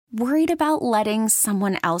Worried about letting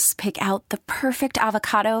someone else pick out the perfect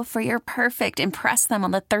avocado for your perfect impress them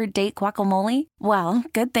on the third date guacamole? Well,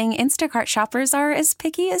 good thing Instacart shoppers are as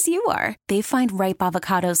picky as you are. They find ripe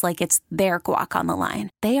avocados like it's their guac on the line.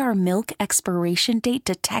 They are milk expiration date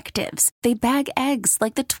detectives. They bag eggs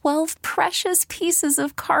like the 12 precious pieces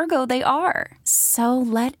of cargo they are. So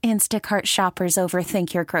let Instacart shoppers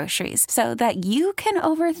overthink your groceries so that you can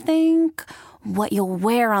overthink what you'll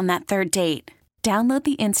wear on that third date. Download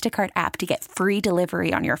the Instacart app to get free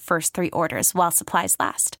delivery on your first 3 orders while supplies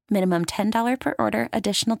last. Minimum $10 per order.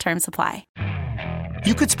 Additional terms apply.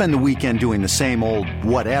 You could spend the weekend doing the same old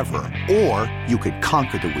whatever, or you could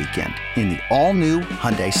conquer the weekend in the all-new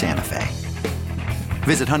Hyundai Santa Fe.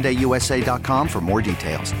 Visit HyundaiUSA.com for more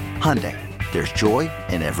details. Hyundai, there's joy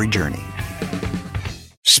in every journey.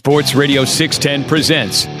 Sports Radio 610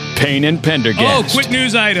 presents Payne and Pendergast. Oh, quick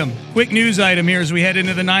news item. Quick news item here as we head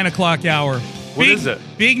into the 9 o'clock hour. What is it?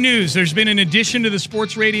 Big news. There's been an addition to the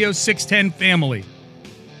Sports Radio 610 family.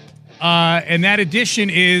 And that addition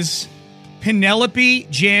is Penelope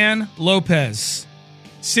Jan Lopez.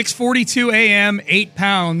 6:42 a.m., 8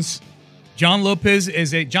 pounds. John Lopez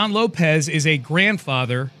is a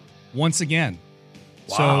grandfather once again.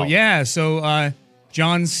 Wow. So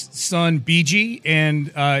John's son BG and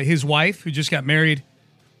his wife, who just got married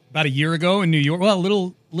about a year ago in New York. Well,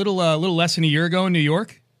 a little less than a year ago in New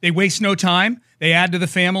York. They waste no time. They add to the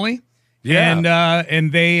family. Yeah.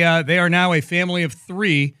 And they are now a family of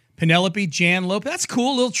 3. Penelope Jan Lopez. That's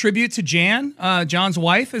cool. A little tribute to Jan, John's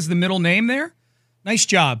wife, as the middle name there. Nice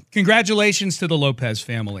job. Congratulations to the Lopez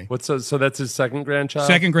family. So that's his second grandchild?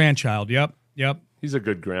 Second grandchild. Yep. He's a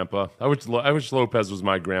good grandpa. I wish Lopez was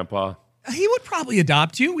my grandpa. He would probably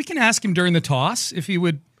adopt you. We can ask him during the toss if he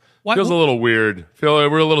would. Feels a little weird. Feel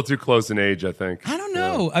like we're a little too close in age, I think. I don't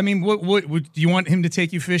know. Yeah. I mean, what do you want him to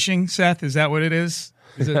take you fishing, Seth? Is that what it is?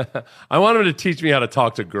 I want him to teach me how to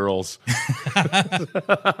talk to girls.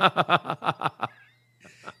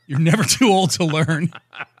 You're never too old to learn.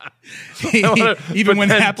 Even when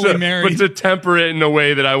happily married. But to temper it in a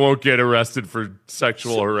way that I won't get arrested for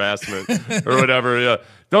sexual harassment or whatever. Yeah.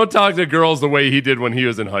 Don't talk to girls the way he did when he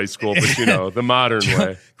was in high school, but the modern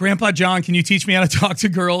way. Grandpa John, can you teach me how to talk to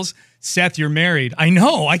girls? Seth, you're married. I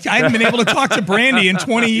know. I haven't been able to talk to Brandy in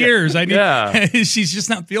 20 years. She's just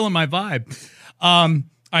not feeling my vibe. All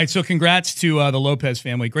right, so congrats to the Lopez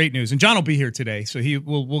family. Great news. And John will be here today, so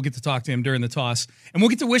we'll get to talk to him during the toss. And we'll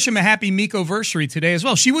get to wish him a happy DeMeco-versary today as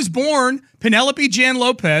well. She was born, Penelope Jan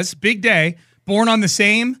Lopez, big day, born on the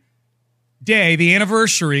same day, the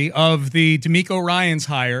anniversary of the DeMeco Ryans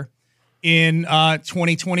hire in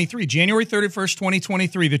 2023, January 31st,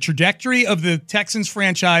 2023. The trajectory of the Texans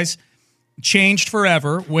franchise changed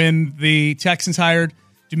forever when the Texans hired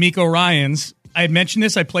DeMeco Ryans. I had mentioned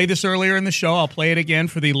this. I played this earlier in the show. I'll play it again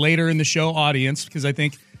for the later in the show audience because I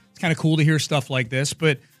think it's kind of cool to hear stuff like this.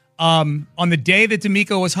 But on the day that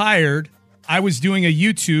DeMeco was hired, I was doing a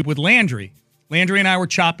YouTube with Landry. Landry and I were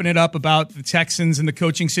chopping it up about the Texans and the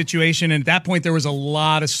coaching situation. And at that point, there was a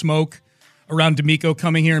lot of smoke around DeMeco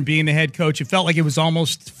coming here and being the head coach. It felt like it was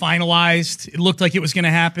almost finalized. It looked like it was going to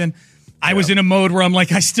happen. I was in a mode where I'm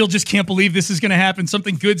like, I still just can't believe this is going to happen.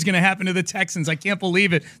 Something good's going to happen to the Texans. I can't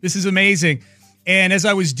believe it. This is amazing. And as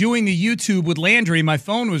I was doing the YouTube with Landry, my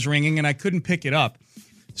phone was ringing and I couldn't pick it up.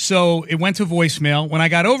 So it went to voicemail. When I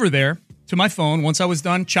got over there to my phone, once I was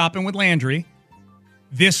done chopping with Landry,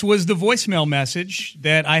 this was the voicemail message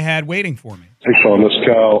that I had waiting for me. Hey, Sean, this is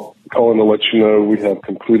Kyle calling to let you know we have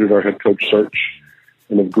concluded our head coach search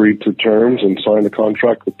and agreed to terms and signed a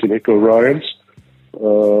contract with DeMeco Ryans.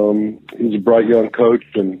 He's a bright young coach,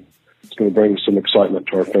 and it's going to bring some excitement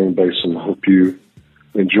to our fan base, and I hope you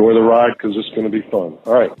enjoy the ride because it's going to be fun.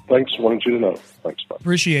 All right. Thanks. Wanted you to know. Thanks. Bye.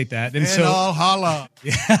 Appreciate that. And so, holla.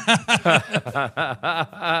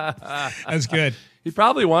 That's good. He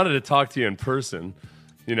probably wanted to talk to you in person.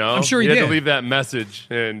 I'm sure he had did. to leave that message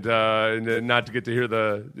and not to get to hear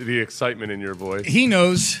the excitement in your voice. He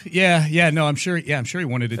knows. Yeah. No, I'm sure. Yeah, I'm sure he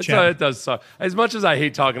wanted to chat. It does suck. As much as I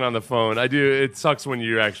hate talking on the phone, I do. It sucks when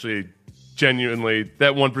you actually genuinely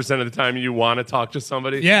that 1% of the time you want to talk to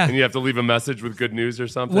somebody, and you have to leave a message with good news or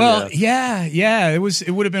something. Well, yeah. It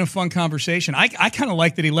would have been a fun conversation. I kind of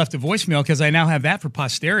like that he left a voicemail because I now have that for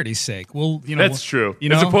posterity's sake. Well, that's true.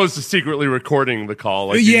 As opposed to secretly recording the call,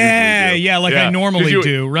 like I normally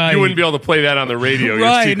do. Right, you wouldn't be able to play that on the radio,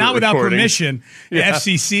 right? Not without recording. Permission,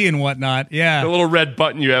 FCC and whatnot. Yeah, the little red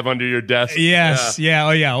button you have under your desk. Yes,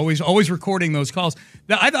 always recording those calls.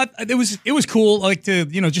 I thought it was cool, like to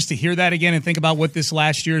just to hear that again and think about what this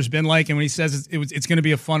last year has been like. And when he says it's going to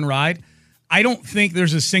be a fun ride, I don't think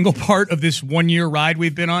there's a single part of this 1 year ride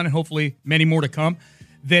we've been on, and hopefully many more to come,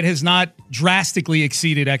 that has not drastically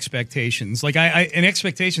exceeded expectations. Like and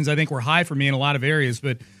expectations I think were high for me in a lot of areas,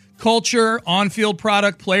 but culture, on-field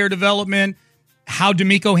product, player development, how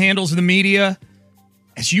DeMeco handles the media.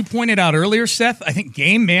 As you pointed out earlier, Seth, I think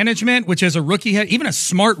game management, which as a rookie head, even a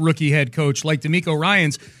smart rookie head coach like DeMeco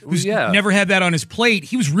Ryans, who's never had that on his plate,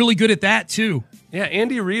 he was really good at that too. Yeah,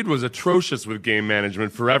 Andy Reid was atrocious with game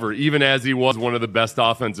management forever, even as he was one of the best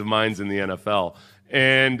offensive minds in the NFL.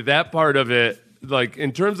 And that part of it, like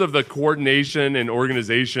in terms of the coordination and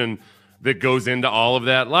organization that goes into all of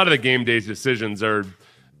that, a lot of the game day decisions are,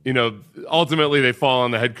 ultimately they fall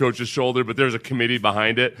on the head coach's shoulder, but there's a committee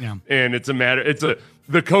behind it. Yeah. And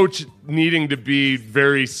the coach needing to be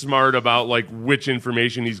very smart about like which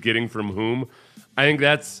information he's getting from whom. I think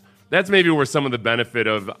that's maybe where some of the benefit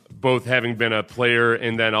of both having been a player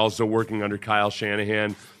and then also working under Kyle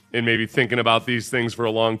Shanahan and maybe thinking about these things for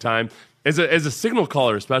a long time. As a signal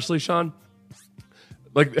caller, especially, Sean,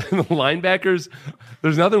 like the linebackers,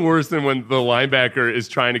 there's nothing worse than when the linebacker is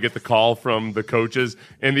trying to get the call from the coaches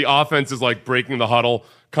and the offense is like breaking the huddle,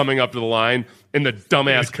 coming up to the line, and the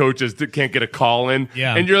dumbass coaches can't get a call in.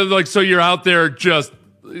 Yeah. And you're like, so you're out there just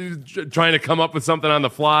trying to come up with something on the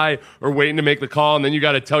fly or waiting to make the call, and then you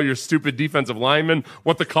got to tell your stupid defensive lineman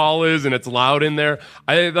what the call is, and it's loud in there.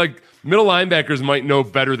 I like middle linebackers might know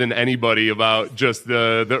better than anybody about just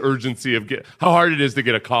the urgency of how hard it is to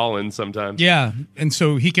get a call in sometimes. Yeah, and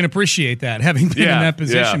so he can appreciate that, having been in that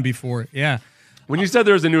position before. Yeah. When you said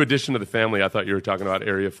there was a new addition to the family, I thought you were talking about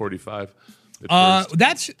Area 45.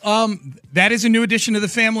 That is a new addition to the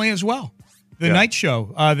family as well. The night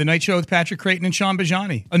show with Patrick Creighton and Sean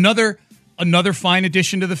Bajani. Another fine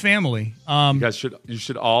addition to the family. You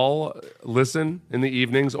should all listen in the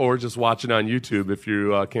evenings or just watch it on YouTube if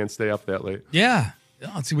you can't stay up that late. Yeah.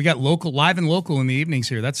 Let's see, we got live and local in the evenings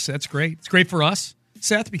here. That's great. It's great for us,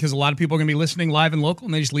 Seth, because a lot of people are going to be listening live and local,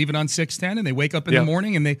 and they just leave it on 610, and they wake up in the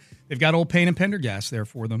morning, and they've got old Payne and Pendergast there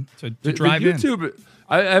for them to drive in. YouTube,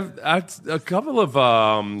 I've a couple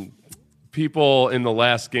of people in the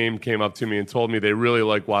last game came up to me and told me they really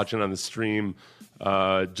like watching on the stream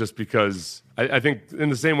just because I think in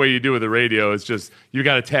the same way you do with the radio, it's just you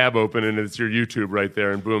got a tab open and it's your YouTube right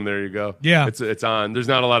there, and boom, there you go. Yeah, it's on. There's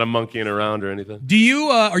not a lot of monkeying around or anything. Do you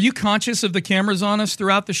are you conscious of the cameras on us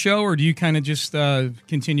throughout the show, or do you kind of just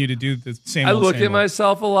continue to do the same? I look at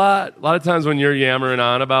myself a lot. A lot of times when you're yammering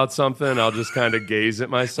on about something, I'll just kind of gaze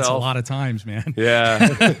at myself. That's a lot of times, man. Yeah,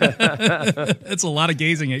 it's a lot of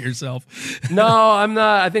gazing at yourself. No, I'm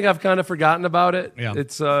not. I think I've kind of forgotten about it. Yeah,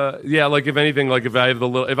 it's like if anything, like if I have the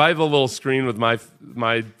little screen with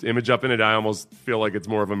my image up in it, I almost feel like it's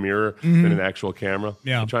more of a mirror than an actual camera.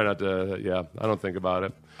 Yeah, I try not to. I don't think about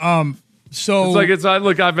it. So it's like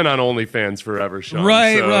look, I've been on OnlyFans forever, Sean.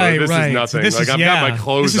 Right. This is nothing. I've got my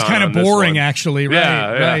clothes on. This is kind of boring, actually.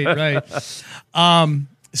 Right.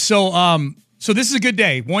 So this is a good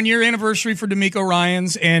day. 1 year anniversary for DeMeco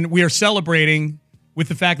Ryans, and we are celebrating with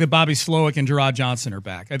the fact that Bobby Slowick and Gerard Johnson are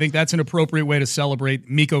back. I think that's an appropriate way to celebrate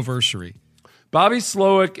DeMeco-versary. Bobby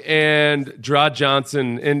Slowick and Gerard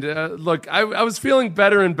Johnson. And look, I was feeling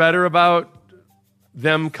better and better about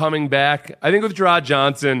them coming back. I think with Gerard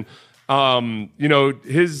Johnson,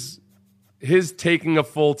 his taking a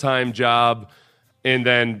full-time job and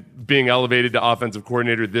then being elevated to offensive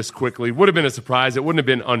coordinator this quickly would have been a surprise. It wouldn't have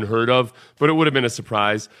been unheard of, but it would have been a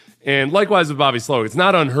surprise. And likewise with Bobby Slowick, it's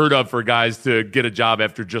not unheard of for guys to get a job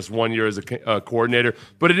after just 1 year as a coordinator,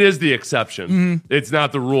 but it is the exception. Mm-hmm. It's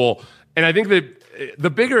not the rule. And I think that the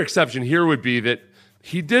bigger exception here would be that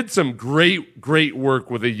he did some great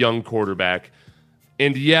work with a young quarterback,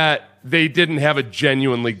 and yet they didn't have a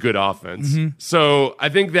genuinely good offense. Mm-hmm. So I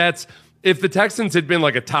think that's if the Texans had been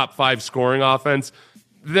like a top 5 scoring offense,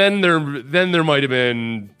 then there might have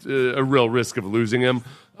been a real risk of losing him.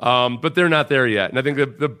 But they're not there yet. And I think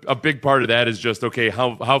a big part of that is just, okay,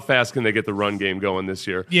 how fast can they get the run game going this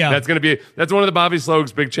year? Yeah. That's one of the Bobby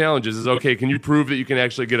Slowick's big challenges is, okay, can you prove that you can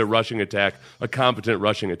actually get a competent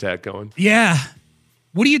rushing attack going? Yeah.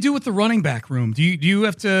 What do you do with the running back room? Do you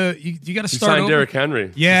have to you got to start over? Derrick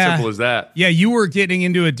Henry. Yeah. It's as simple as that. Yeah, you were getting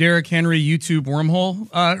into a Derrick Henry YouTube wormhole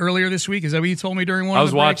earlier this week. Is that what you told me during one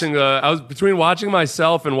of the breaks? I was between watching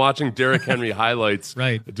myself and watching Derrick Henry highlights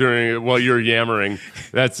while you were yammering.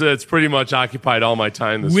 That's pretty much occupied all my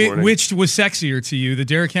time this morning. Which was sexier to you, the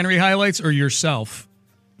Derrick Henry highlights or yourself?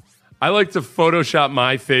 I like to Photoshop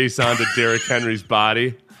my face onto Derrick Henry's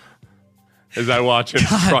body as I watch him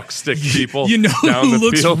truck stick people. You know down who the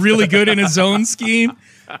looks field. really good in his own scheme?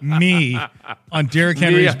 Me on Derrick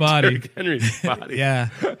Henry's body. Derrick Henry's body. Yeah.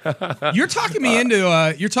 You're talking me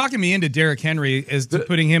into Derrick Henry as to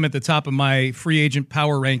putting him at the top of my free agent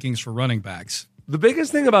power rankings for running backs. the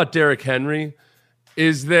biggest thing about Derrick Henry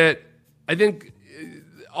is that I think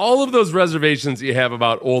all of those reservations you have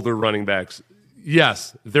about older running backs,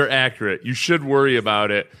 yes, they're accurate. You should worry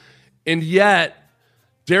about it. And yet,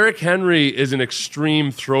 Derrick Henry is an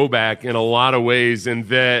extreme throwback in a lot of ways in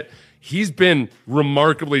that he's been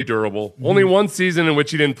remarkably durable. Only one season in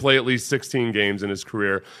which he didn't play at least 16 games in his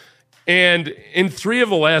career. And in 3 of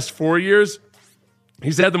the last 4 years,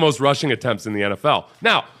 he's had the most rushing attempts in the NFL.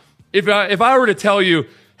 Now, if I were to tell you,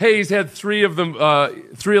 hey, he's had 3 of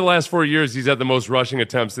the last 4 years, he's had the most rushing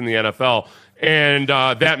attempts in the NFL, and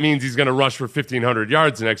that means he's going to rush for 1,500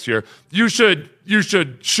 yards next year, you should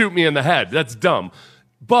shoot me in the head. That's dumb.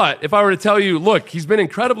 But if I were to tell you, look, he's been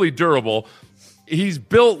incredibly durable. He's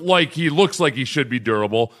built like he looks like he should be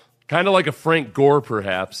durable, kind of like a Frank Gore,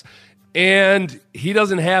 perhaps. And he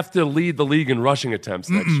doesn't have to lead the league in rushing attempts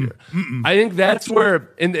next year. I think that's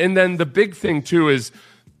where, and then the big thing, too, is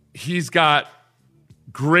he's got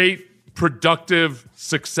great, productive,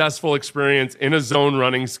 successful experience in a zone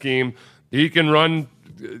running scheme. He can run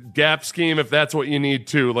gap scheme if that's what you need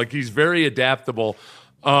to. Like, he's very adaptable.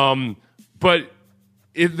 But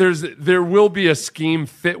there will be a scheme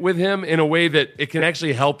fit with him in a way that it can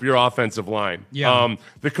actually help your offensive line. Yeah.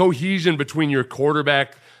 The cohesion between your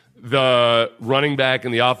quarterback, the running back,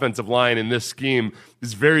 and the offensive line in this scheme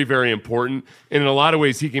is very, very important. And in a lot of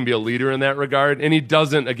ways, he can be a leader in that regard. And he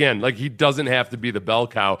doesn't have to be the bell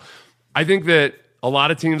cow. I think that a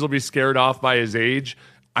lot of teams will be scared off by his age.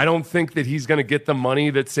 I don't think that he's going to get the money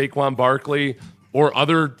that Saquon Barkley or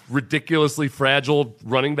other ridiculously fragile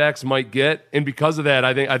running backs might get. And because of that,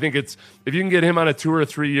 I think it's, if you can get him on a 2 or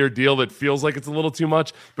 3 year deal that feels like it's a little too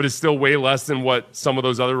much, but is still way less than what some of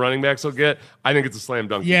those other running backs will get, I think it's a slam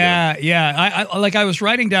dunk. Yeah. I was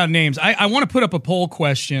writing down names. I want to put up a poll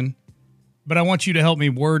question, but I want you to help me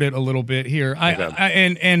word it a little bit here.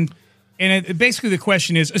 Basically the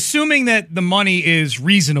question is, assuming that the money is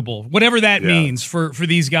reasonable, whatever that means for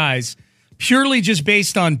these guys, purely just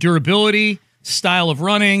based on durability, style of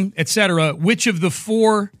running, etc., which of the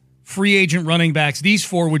 4 free agent running backs, these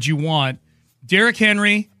 4, would you want? Derrick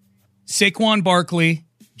Henry, Saquon Barkley,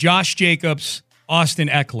 Josh Jacobs, Austin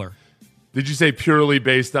Eckler. Did you say purely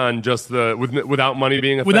based on just without money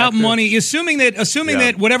being a without factor? Money, assuming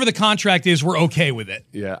that whatever the contract is, we're okay with it.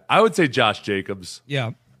 Yeah, I would say Josh Jacobs.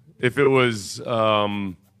 Yeah. If it was,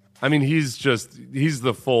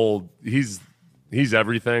 he's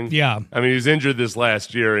everything. Yeah. I mean, he was injured this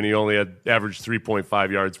last year, and he only had averaged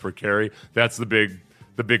 3.5 yards per carry. That's the big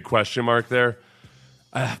question mark there.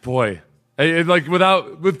 Boy, and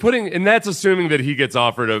that's assuming that he gets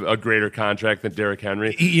offered a greater contract than Derrick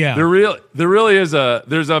Henry. Yeah. There really is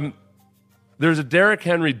there's a Derrick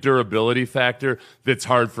Henry durability factor that's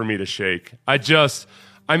hard for me to shake.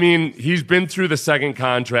 He's been through the second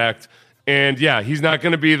contract. And, yeah, he's not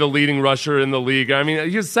going to be the leading rusher in the league. I mean,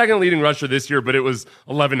 he was second leading rusher this year, but it was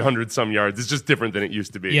 1,100-some yards. It's just different than it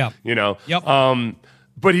used to be. Yeah. You know? Yep.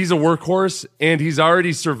 But he's a workhorse, and he's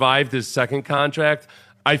already survived his second contract.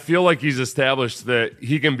 I feel like he's established that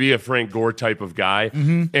he can be a Frank Gore type of guy.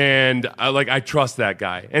 Mm-hmm. And, I trust that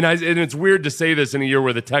guy. And it's weird to say this in a year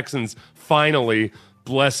where the Texans finally,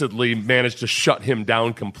 blessedly, managed to shut him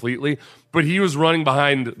down completely. But he was running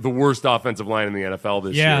behind the worst offensive line in the NFL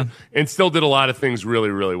this year and still did a lot of things really,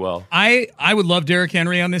 really well. I would love Derrick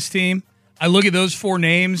Henry on this team. I look at those 4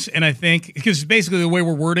 names, and I think, because basically the way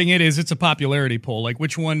we're wording it is it's a popularity poll, like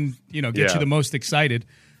which one gets you the most excited.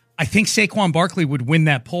 I think Saquon Barkley would win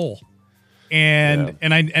that poll. And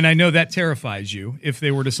I know that terrifies you if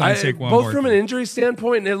they were to sign Saquon Barkley. Both from an injury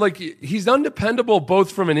standpoint, he's undependable both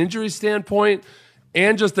from an injury standpoint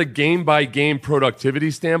and just a game-by-game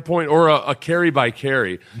productivity standpoint, or a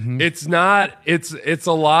carry-by-carry. Mm-hmm. It's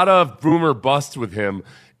a lot of boom or bust with him,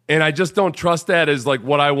 and I just don't trust that as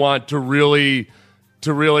what I want to really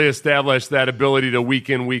establish that ability to week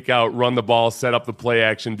in, week out, run the ball, set up the play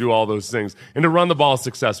action, do all those things, and to run the ball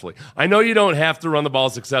successfully. I know you don't have to run the ball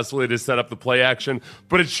successfully to set up the play action,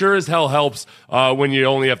 but it sure as hell helps when you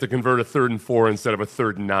only have to convert a 3rd and 4 instead of a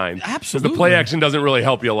 3rd and 9. Absolutely. Because the play action doesn't really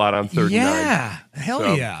help you a lot on 3rd and 9. Yeah.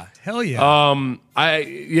 Hell yeah. I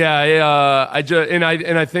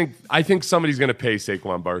think somebody's going to pay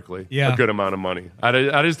Saquon Barkley a good amount of money.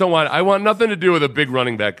 I just don't want. I want nothing to do with a big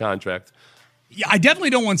running back contract. Yeah, I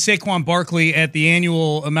definitely don't want Saquon Barkley at the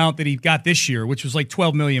annual amount that he got this year, which was like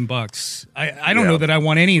 $12 million. I don't know that I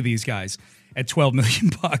want any of these guys at $12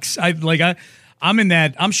 million.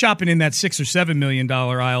 I'm shopping in that $6 or $7 million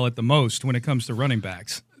aisle at the most when it comes to running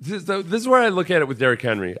backs. This is where I look at it with Derrick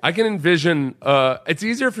Henry. I can envision. It's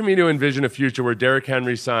easier for me to envision a future where Derrick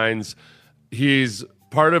Henry signs. He's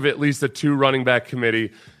part of at least a 2 running back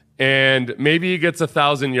committee. and maybe he gets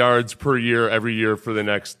 1,000 yards per year every year for the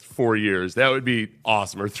next 4 years. That would be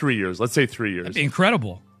awesome. Or 3 years. Let's say 3 years. That'd be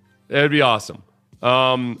incredible. That'd be awesome.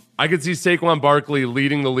 I could see Saquon Barkley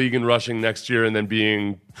leading the league in rushing next year and then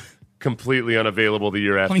being completely unavailable the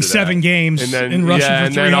year after. Playing 7 games and then rushing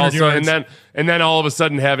for 300 yards. And then all of a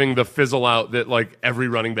sudden having the fizzle out that like every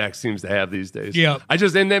running back seems to have these days. Yeah.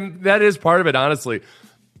 And then that is part of it, honestly.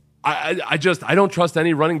 I don't trust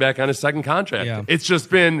any running back on his second contract. Yeah.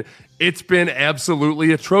 It's been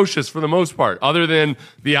absolutely atrocious for the most part, other than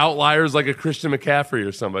the outliers like a Christian McCaffrey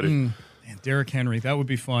or somebody. Man, Derrick Henry, that would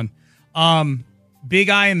be fun. Big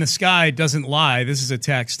Eye in the Sky doesn't lie. This is a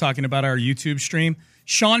text talking about our YouTube stream.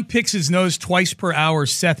 Sean picks his nose twice per hour.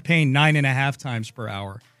 Seth Payne 9.5 times per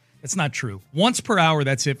hour. That's not true. Once per hour,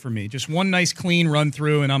 that's it for me. Just one nice clean run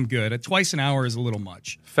through, and I'm good. Twice an hour is a little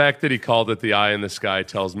much. The fact that he called it the Eye in the Sky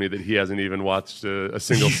tells me that he hasn't even watched a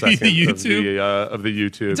single second of the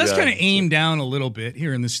YouTube. It does kind of aim down a little bit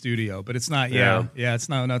here in the studio, but it's not. Yeah, it's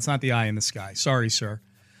not. No, it's not the Eye in the Sky. Sorry, sir.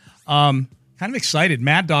 Kind of excited.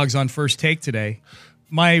 Mad Dog's on First Take today.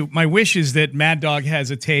 My wish is that Mad Dog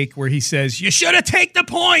has a take where he says, "You should have taken the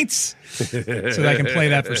points," so that I can play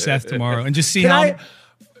that for Seth tomorrow and just see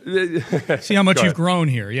see how much you've grown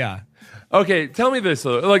here. Yeah. Okay, tell me this.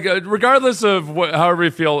 Like, regardless of however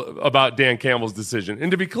you feel about Dan Campbell's decision, and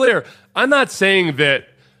to be clear, I'm not saying that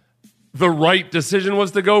the right decision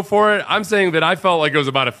was to go for it. I'm saying that I felt like it was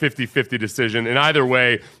about a 50-50 decision, and either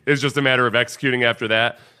way, it's just a matter of executing after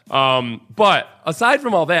that. But aside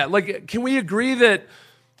from all that, like, can we agree that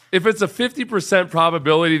if it's a 50%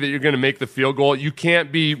 probability that you're going to make the field goal, you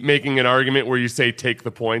can't be making an argument where you say take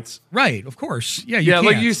the points? Right, of course. Yeah, you can't.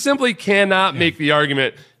 Like, you simply cannot make the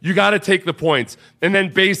argument. You got to take the points and then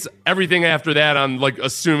base everything after that on like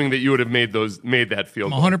assuming that you would have made that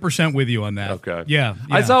field goal. I'm 100% with you on that. Okay. Yeah.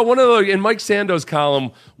 I saw in Mike Sando's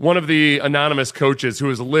column, one of the anonymous coaches who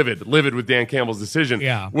was livid with Dan Campbell's decision.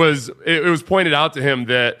 Yeah. It was pointed out to him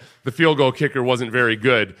that the field goal kicker wasn't very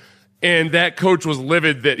good. And that coach was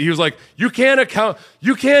livid that he was like, you can't take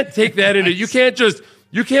that into, you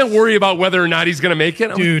can't worry about whether or not he's going to make it.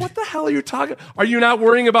 I'm Dude. like, what the hell are you talking? Are you not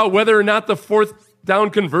worrying about whether or not the fourth down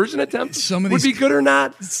conversion attempt would be good or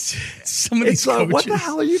not? Some of these coaches. What the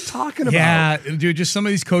hell are you talking about? Yeah, dude, just some of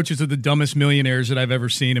these coaches are the dumbest millionaires that I've ever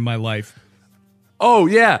seen in my life. Oh,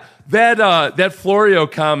 yeah. That Florio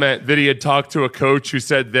comment that he had talked to a coach who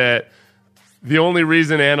said that the only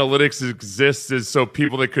reason analytics exists is so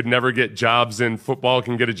people that could never get jobs in football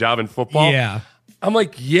can get a job in football. Yeah. I'm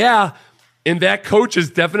like, yeah. And that coach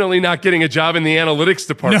is definitely not getting a job in the analytics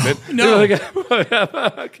department. No.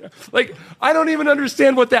 Like, I don't even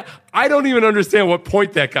understand what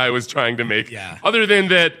point that guy was trying to make. Yeah. Other than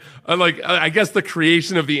that, I guess the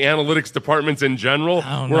creation of the analytics departments in general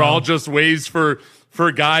were all just ways for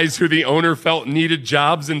guys who the owner felt needed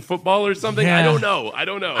jobs in football or something. Yeah. I don't know. I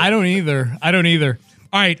don't either.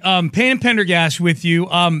 All right, Payne and Pendergast with you.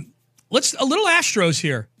 Let's a little Astros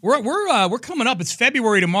here. We're coming up. It's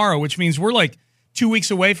February tomorrow, which means we're like 2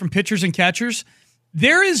 weeks away from pitchers and catchers.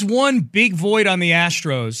 There is one big void on the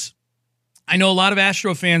Astros. I know a lot of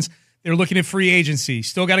Astro fans, they're looking at free agency.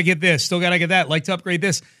 Still got to get this. Still got to get that. Like to upgrade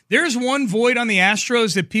this. There's one void on the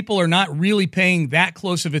Astros that people are not really paying that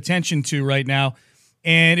close of attention to right now.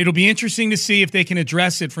 And it'll be interesting to see if they can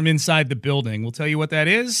address it from inside the building. We'll tell you what that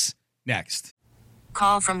is next.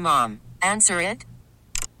 Call from mom. Answer it.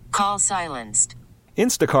 Call silenced.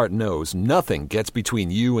 Instacart knows nothing gets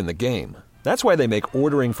between you and the game. That's why they make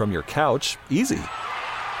ordering from your couch easy.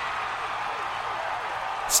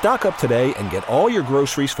 Stock up today and get all your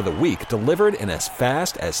groceries for the week delivered in as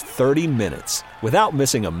fast as 30 minutes without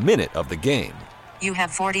missing a minute of the game. You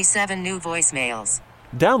have 47 new voicemails.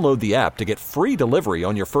 Download the app to get free delivery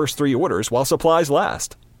on your first 3 orders while supplies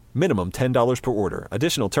last. Minimum $10 per order.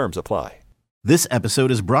 Additional terms apply. This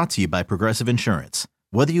episode is brought to you by Progressive Insurance.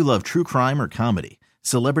 Whether you love true crime or comedy,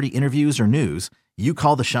 celebrity interviews or news, you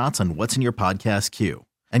call the shots on what's in your podcast queue.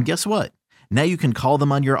 And guess what? Now you can call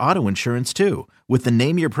them on your auto insurance too with the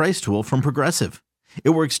Name Your Price tool from Progressive. It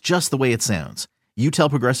works just the way it sounds. You tell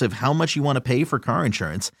Progressive how much you want to pay for car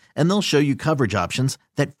insurance, and they'll show you coverage options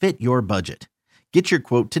that fit your budget. Get your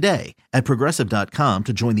quote today at Progressive.com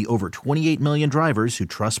to join the over 28 million drivers who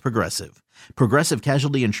trust Progressive. Progressive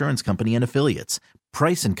Casualty Insurance Company and Affiliates.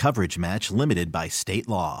 Price and coverage match limited by state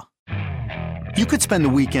law. You could spend the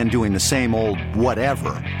weekend doing the same old whatever,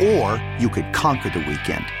 or you could conquer the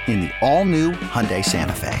weekend in the all-new Hyundai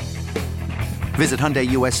Santa Fe. Visit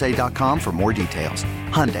HyundaiUSA.com for more details.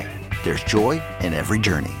 Hyundai, there's joy in every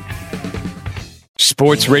journey.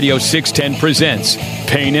 Sports Radio 610 presents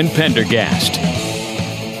Payne and Pendergast.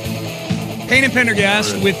 Payne and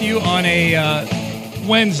Pendergast with you on a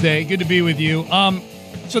Wednesday. Good to be with you.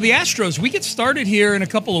 So the Astros, we get started here in a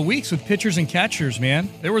couple of weeks with pitchers and catchers, man.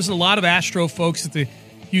 There was a lot of Astro folks at the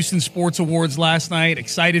Houston Sports Awards last night,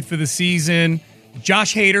 excited for the season.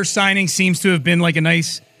 Josh Hader signing seems to have been like a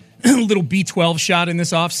nice little B12 shot in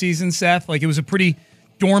this offseason, Seth. Like, it was a pretty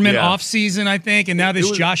dormant offseason, I think, and now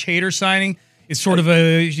this Josh Hader signing is sort of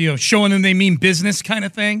a, showing them they mean business kind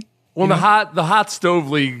of thing. Well, the hot stove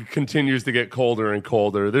league continues to get colder and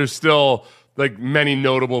colder. There's still like many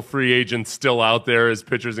notable free agents still out there as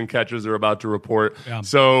pitchers and catchers are about to report. Yeah.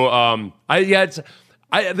 So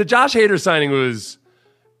the Josh Hader signing was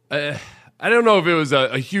I don't know if it was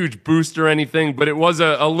a huge boost or anything, but it was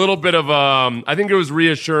a little bit of I think it was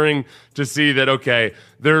reassuring to see that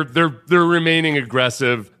they're remaining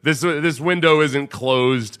aggressive. This window isn't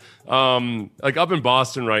closed. Like up in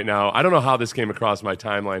Boston right now, I don't know how this came across my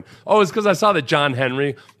timeline. Oh, it's because I saw that John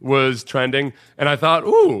Henry was trending, and I thought,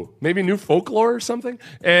 ooh, maybe new folklore or something.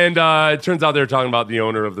 And it turns out they're talking about the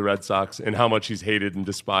owner of the Red Sox and how much he's hated and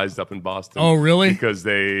despised up in Boston. Oh, really? Because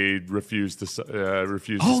they refused to spend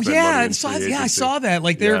money. I saw that.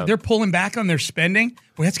 Like they're pulling back on their spending.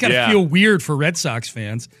 Boy, that's got to feel weird for Red Sox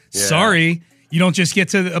fans. Yeah. Sorry, you don't just get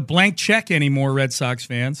to a blank check anymore, Red Sox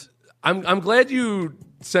fans. I'm glad you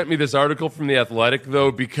sent me this article from The Athletic,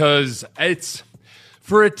 though, because it's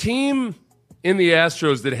for a team in the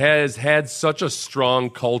Astros that has had such a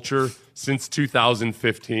strong culture since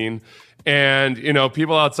 2015. And,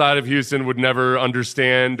 people outside of Houston would never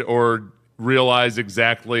understand or realize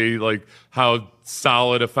exactly like how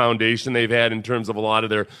solid a foundation they've had in terms of a lot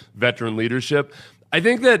of their veteran leadership. I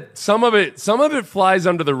think that some of it flies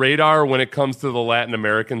under the radar when it comes to the Latin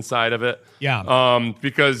American side of it. Yeah.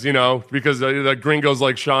 Because the gringos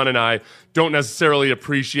like Sean and I don't necessarily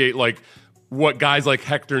appreciate like what guys like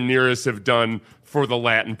Hector Neris have done for the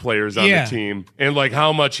Latin players on the team, and like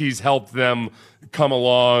how much he's helped them come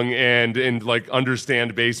along and like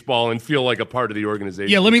understand baseball and feel like a part of the organization.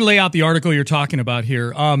 Yeah, let me lay out the article you're talking about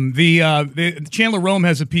here. The Chandler Rome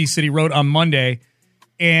has a piece that he wrote on Monday,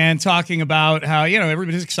 and talking about how,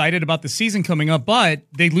 everybody's excited about the season coming up, but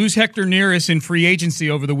they lose Hector Neris in free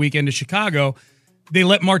agency over the weekend to Chicago. They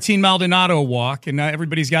let Martin Maldonado walk, and now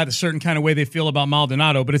everybody's got a certain kind of way they feel about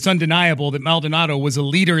Maldonado, but it's undeniable that Maldonado was a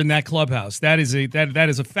leader in that clubhouse. That is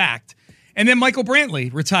a fact. And then Michael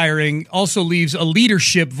Brantley retiring also leaves a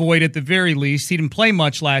leadership void at the very least. He didn't play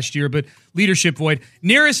much last year, but leadership void.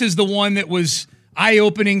 Neris is the one that was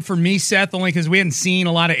eye-opening for me, Seth, only because we hadn't seen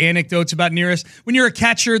a lot of anecdotes about Neris. When you're a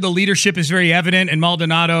catcher, the leadership is very evident, and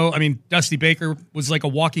Maldonado, Dusty Baker was like a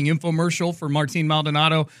walking infomercial for Martin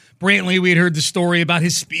Maldonado. Brantley, we had heard the story about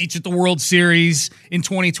his speech at the World Series in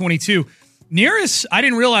 2022. Neris, I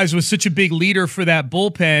didn't realize, was such a big leader for that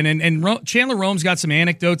bullpen, and Chandler Rome's got some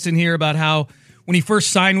anecdotes in here about how when he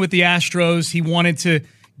first signed with the Astros, he wanted to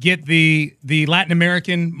get the Latin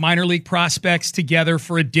American minor league prospects together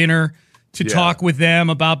for a dinner to talk with them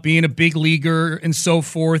about being a big leaguer and so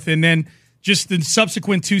forth. And then just the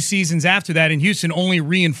subsequent 2 seasons after that in Houston only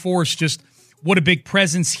reinforced just what a big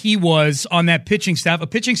presence he was on that pitching staff, a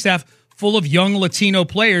pitching staff full of young Latino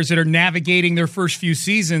players that are navigating their first few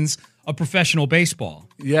seasons of professional baseball.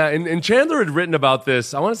 Yeah, and Chandler had written about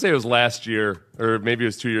this, I want to say it was last year, or maybe it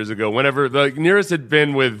was 2 years ago, whenever Neris had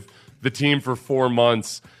been with the team for 4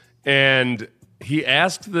 months, and he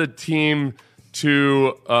asked the team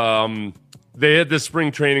to they had this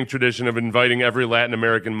spring training tradition of inviting every Latin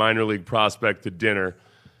American minor league prospect to dinner.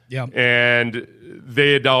 Yeah. And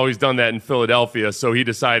they had always done that in Philadelphia, so he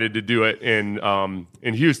decided to do it in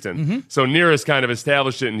Houston. Mm-hmm. So Neris kind of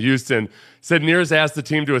established it in Houston. Said Neris asked the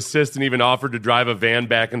team to assist and even offered to drive a van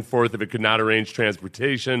back and forth if it could not arrange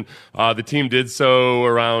transportation. The team did so.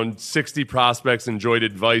 Around 60 prospects enjoyed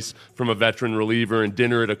advice from a veteran reliever and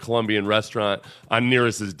dinner at a Colombian restaurant on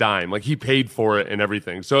Neris's dime. Like, he paid for it and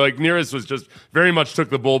everything. So, like, Neris was just very much took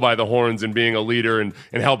the bull by the horns in being a leader and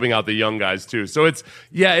helping out the young guys, too. So it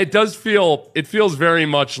feels very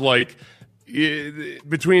much like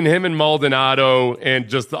between him and Maldonado and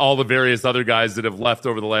just all the various other guys that have left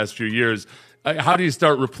over the last few years, how do you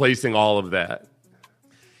start replacing all of that?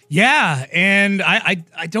 Yeah, and I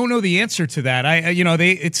don't know the answer to that.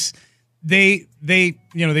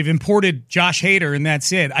 They've imported Josh Hader and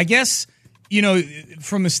that's it. I guess,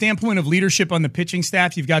 from the standpoint of leadership on the pitching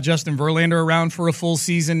staff, you've got Justin Verlander around for a full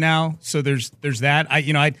season now, so there's that.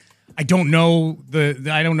 I don't know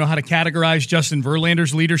I don't know how to categorize Justin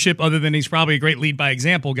Verlander's leadership other than he's probably a great lead by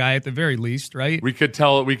example guy at the very least, right? We could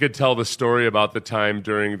tell the story about the time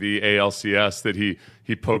during the ALCS that he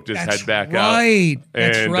poked his head back out.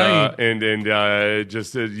 That's right. And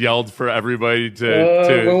just yelled for everybody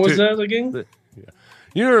to. When was that again?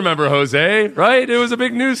 You remember Jose, right? It was a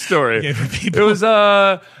big news story. It was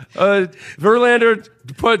Verlander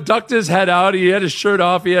ducked his head out. He had his shirt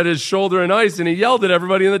off. He had his shoulder in ice, and he yelled at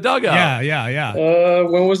everybody in the dugout. Yeah.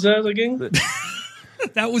 When was that again?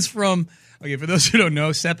 That was from, for those who don't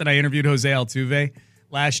know, Seth and I interviewed Jose Altuve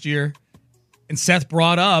last year, and Seth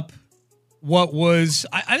brought up what was,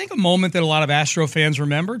 I think, a moment that a lot of Astro fans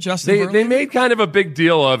remember. They made kind of a big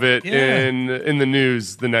deal of it in the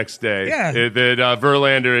news the next day. Yeah, that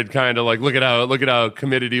Verlander had kind of like look at how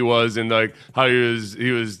committed he was, and like how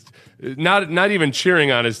he was not even cheering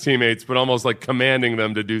on his teammates, but almost like commanding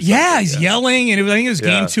them to do something. Yeah, he's yelling, and I think it was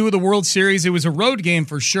Game 2 of the World Series. It was a road game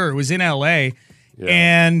for sure. It was in L.A.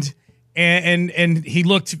 And he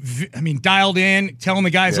looked, dialed in, telling the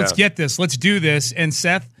guys, "Let's get this, let's do this." And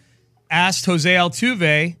Seth asked Jose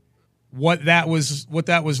Altuve what that was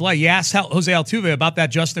like. He asked Jose Altuve about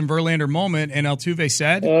that Justin Verlander moment, and Altuve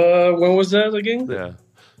said, when was that again? Yeah.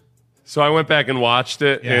 So I went back and watched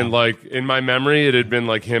it, and like in my memory, it had been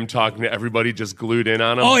like him talking to everybody just glued in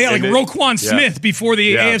on him. Oh, yeah, like Roquan Smith before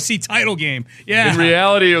the AFC title game. Yeah. In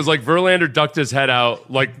reality, it was like Verlander ducked his head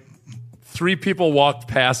out, like 3 people walked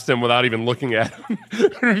past him without even looking at him.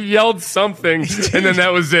 He yelled something, and then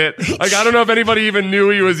that was it. Like, I don't know if anybody even knew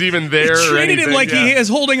he was even there. He treated him like he was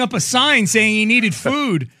holding up a sign saying he needed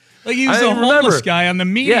food. Like he was a homeless guy on the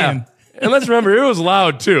median. Yeah. And let's remember, it was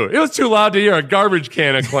loud, too. It was too loud to hear a garbage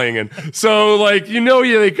can clanging. So, like,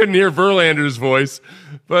 they couldn't hear Verlander's voice.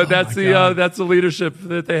 But that's the leadership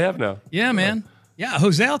that they have now. Yeah, man. Yeah,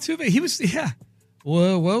 Jose Altuve, he was,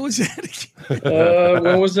 What was that again?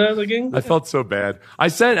 When was that again? I felt so bad.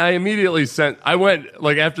 I immediately sent,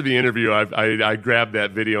 after the interview, I grabbed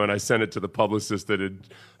that video and I sent it to the publicist that had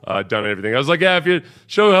done everything. I was like, if you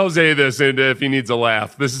show Jose this and if he needs a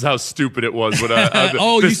laugh, this is how stupid it was.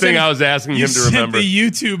 This thing I was asking him to remember. The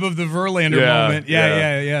YouTube of the Verlander moment.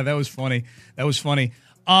 Yeah. That was funny.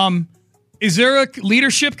 Is there a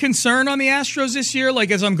leadership concern on the Astros this year? Like,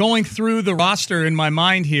 as I'm going through the roster in my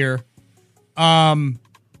mind here, I'm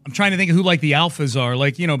trying to think of who like the alphas are.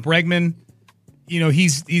 Like, Bregman,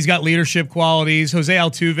 he's got leadership qualities. Jose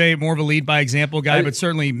Altuve, more of a lead by example guy, but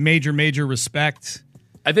certainly major respect.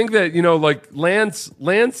 I think that, like Lance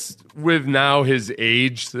with now his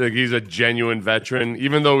age, like he's a genuine veteran,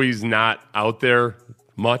 even though he's not out there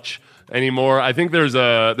much anymore. I think there's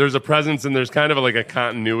a presence and there's kind of a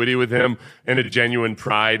continuity with him and a genuine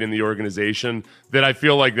pride in the organization that I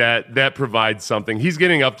feel like that provides something. He's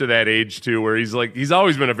getting up to that age too, where he's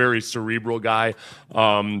always been a very cerebral guy.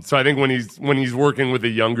 So I think when he's working with the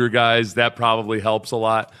younger guys, that probably helps a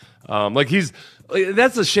lot.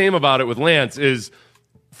 That's a shame about it with Lance is,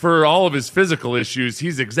 for all of his physical issues,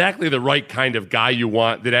 he's exactly the right kind of guy you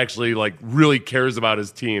want that actually really cares about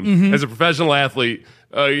his team. Mm-hmm. As a professional athlete,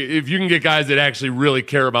 if you can get guys that actually really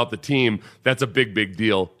care about the team, that's a big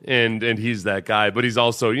deal. And he's that guy. But he's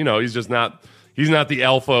also, he's just not. He's not the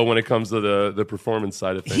alpha when it comes to the performance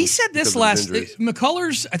side of things. He said this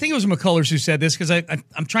McCullers. I think it was McCullers who said this because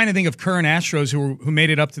I'm trying to think of current Astros who made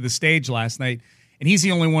it up to the stage last night. And he's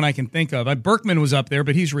the only one I can think of. Berkman was up there,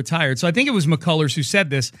 but he's retired. So I think it was McCullers who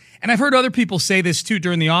said this. And I've heard other people say this too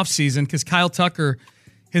during the offseason because Kyle Tucker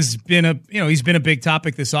has been he's been a big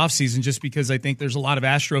topic this offseason just because I think there's a lot of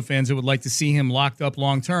Astro fans that would like to see him locked up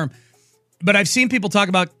long term. But I've seen people talk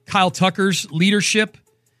about Kyle Tucker's leadership.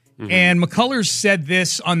 Mm-hmm. And McCullers said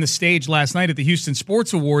this on the stage last night at the Houston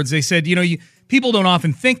Sports Awards. They said, people don't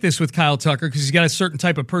often think this with Kyle Tucker because he's got a certain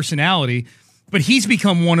type of personality. But he's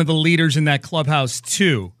become one of the leaders in that clubhouse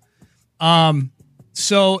too.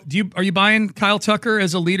 So are you buying Kyle Tucker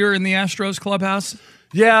as a leader in the Astros clubhouse?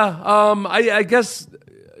 Yeah, I guess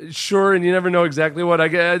sure. And you never know exactly what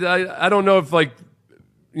I don't know if are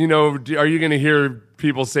you going to hear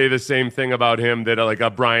people say the same thing about him that a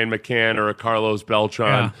Brian McCann or a Carlos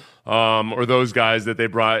Beltran. Yeah. Or those guys that they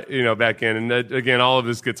brought, back in. And again, all of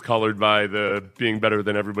this gets colored by the being better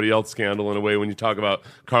than everybody else scandal in a way when you talk about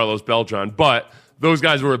Carlos Beltran. But those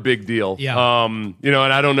guys were a big deal. Yeah. And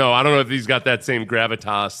I don't know if he's got that same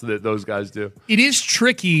gravitas that those guys do. It is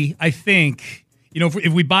tricky, I think,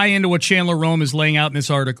 if we buy into what Chandler Rome is laying out in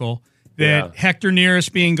this article, that Hector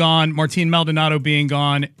Neris being gone, Martin Maldonado being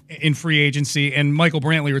gone in free agency, and Michael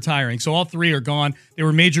Brantley retiring. So all three are gone. They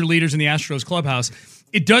were major leaders in the Astros clubhouse.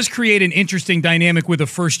 It does create an interesting dynamic with a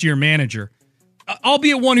first-year manager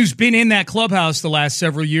albeit one who's been in that clubhouse the last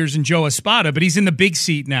several years in Joe Espada, but he's in the big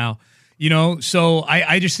seat now. So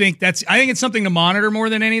I just think I think it's something to monitor more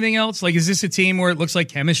than anything else. Like, is this a team where it looks like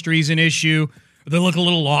chemistry is an issue? They look a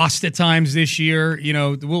little lost at times this year.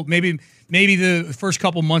 Maybe the first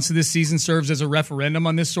couple months of this season serves as a referendum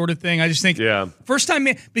on this sort of thing. I just think first time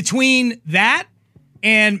between that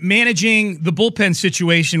and managing the bullpen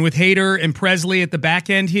situation with Hader and Presley at the back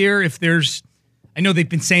end here, I know they've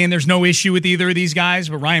been saying there's no issue with either of these guys,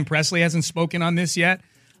 but Ryan Presley hasn't spoken on this yet.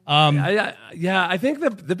 I think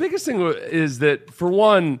the biggest thing is that, for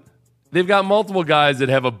one, they've got multiple guys that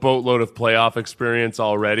have a boatload of playoff experience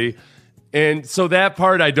already. And so that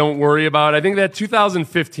part I don't worry about. I think that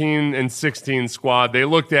 2015 and 16 squad, they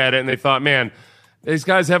looked at it and they thought, man, these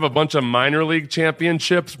guys have a bunch of minor league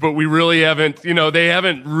championships, but we really haven't, they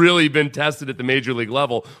haven't really been tested at the major league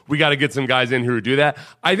level. We got to get some guys in here who do that.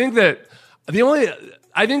 I think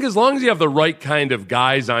as long as you have the right kind of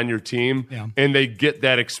guys on your team and they get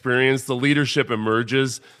that experience, the leadership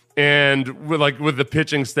emerges. And with the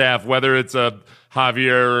pitching staff, whether it's a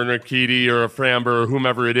Javier or an Urquidy or a Framber or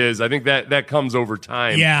whomever it is, I think that comes over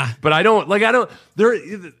time. Yeah. But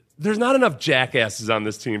there's not enough jackasses on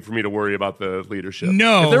this team for me to worry about the leadership.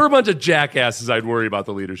 No. If there were a bunch of jackasses, I'd worry about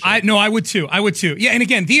the leadership. I would too. Yeah, and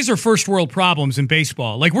again, these are first world problems in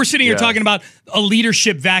baseball. Like, we're sitting here talking about a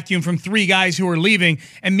leadership vacuum from 3 guys who are leaving,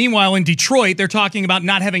 and meanwhile in Detroit, they're talking about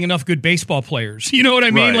not having enough good baseball players. You know what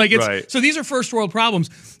I mean? Right. So these are first world problems.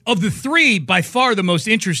 Of the 3, by far the most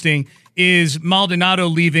interesting is Maldonado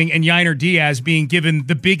leaving and Yainer Diaz being given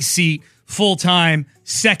the big seat full-time,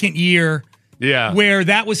 second year. Yeah. Where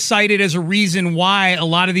that was cited as a reason why a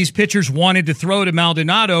lot of these pitchers wanted to throw to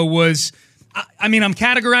Maldonado was, I'm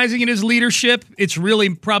categorizing it as leadership. It's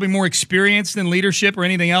really probably more experience than leadership or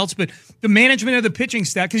anything else, but the management of the pitching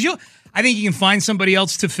staff, because I think you can find somebody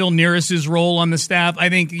else to fill Neris's role on the staff. I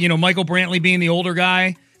think, Michael Brantley being the older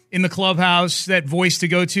guy in the clubhouse, that voice to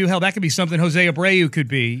go to, hell, that could be something Jose Abreu could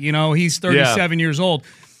be. He's 37 years old.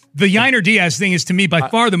 The Yainer Diaz thing is, to me, by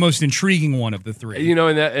far the most intriguing one of the 3.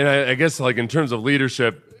 And I guess, in terms of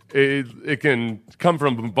leadership, it can come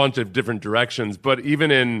from a bunch of different directions. But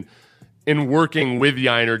even in working with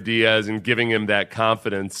Yainer Diaz and giving him that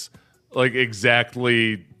confidence,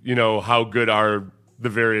 exactly, how good are the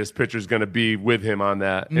various pitchers going to be with him on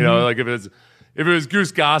that? If it was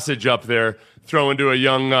Goose Gossage up there throwing to a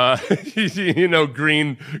young,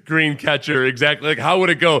 green catcher, exactly. How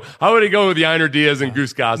would it go? How would it go with Yainer Diaz and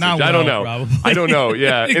Goose Gossage? I don't know. Probably. I don't know.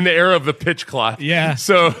 Yeah, in the era of the pitch clock. Yeah.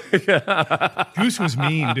 So Goose was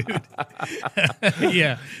mean, dude.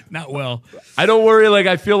 Yeah, not well. I don't worry.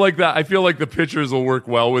 I feel like the pitchers will work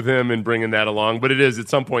well with him in bringing that along. But it is, at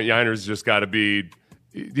some point, Yainer's just got to be.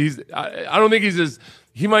 I don't think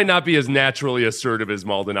he might not be as naturally assertive as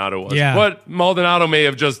Maldonado was. Yeah. But Maldonado may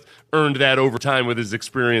have just earned that over time with his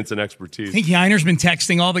experience and expertise. I think Yainer's been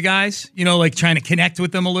texting all the guys, trying to connect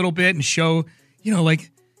with them a little bit and show,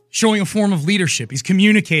 showing a form of leadership. He's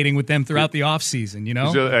communicating with them throughout the offseason,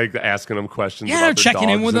 He's just, asking them questions about their checking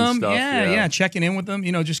dogs in with and them. stuff. Yeah, checking in with them,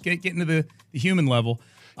 just getting to the human level.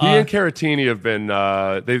 He and Caratini have been,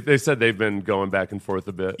 they said they've been going back and forth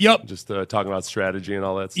a bit. Yep. Just talking about strategy and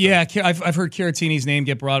all that stuff. Yeah, I've heard Caratini's name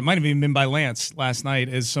get brought up. Might have even been by Lance last night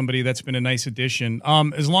as somebody that's been a nice addition.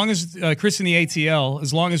 As long as, Chris in the ATL,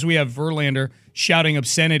 as long as we have Verlander shouting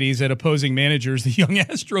obscenities at opposing managers, the young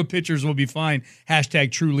Astro pitchers will be fine.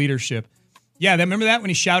 # true leadership. Yeah, remember that when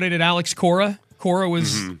he shouted at Alex Cora? Cora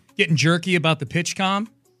was getting jerky about the pitch comm.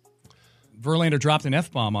 Verlander dropped an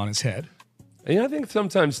F-bomb on his head. I think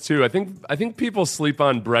sometimes too. I think people sleep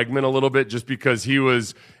on Bregman a little bit just because he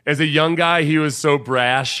was, as a young guy, he was so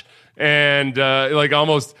brash and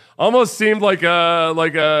almost seemed like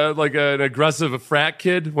an aggressive frat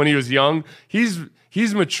kid when he was young. He's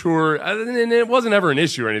mature, and it wasn't ever an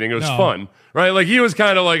issue or anything. It was fun, right? He was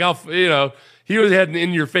kind of he had an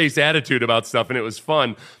in your face attitude about stuff, and it was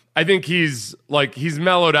fun. I think he's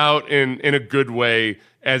mellowed out in a good way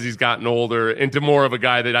as he's gotten older into more of a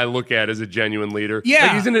guy that I look at as a genuine leader.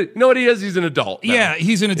 Yeah. You know what he is? He's an adult now. Yeah,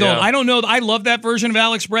 he's an adult. Yeah. I don't know. I love that version of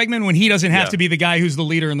Alex Bregman when he doesn't have to be the guy who's the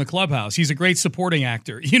leader in the clubhouse. He's a great supporting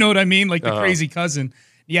actor. You know what I mean? Like the crazy cousin.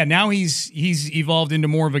 Yeah, now he's evolved into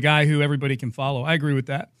more of a guy who everybody can follow. I agree with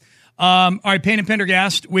that. All right, Payne and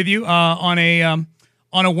Pendergast with you on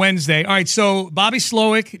a Wednesday. All right, so Bobby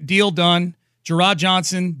Slowick, deal done. Gerard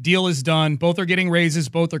Johnson, deal is done. Both are getting raises.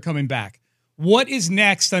 Both are coming back. What is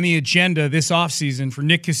next on the agenda this offseason for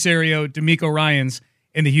Nick Caserio, DeMeco Ryans,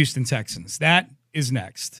 and the Houston Texans? That is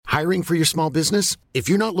next. Hiring for your small business? If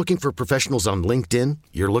you're not looking for professionals on LinkedIn,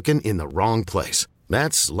 you're looking in the wrong place.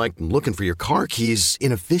 That's like looking for your car keys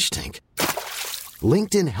in a fish tank.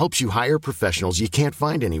 LinkedIn helps you hire professionals you can't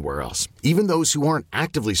find anywhere else, even those who aren't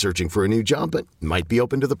actively searching for a new job but might be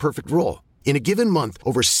open to the perfect role. In a given month,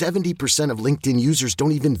 over 70% of LinkedIn users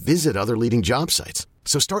don't even visit other leading job sites.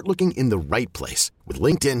 So start looking in the right place. With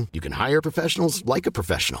LinkedIn, you can hire professionals like a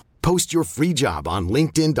professional. Post your free job on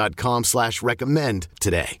linkedin.com/recommend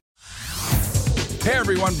today. Hey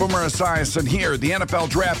everyone, Boomer Esiason here. The NFL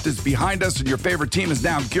Draft is behind us and your favorite team is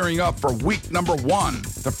now gearing up for week number 1.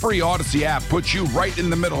 The free Odyssey app puts you right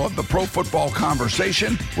in the middle of the pro football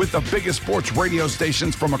conversation with the biggest sports radio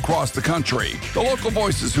stations from across the country. The local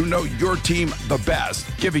voices who know your team the best,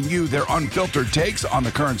 giving you their unfiltered takes on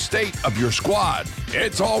the current state of your squad.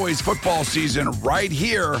 It's always football season right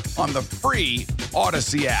here on the free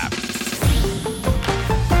Odyssey app.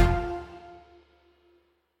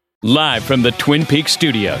 Live from the Twin Peaks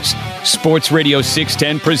studios, Sports Radio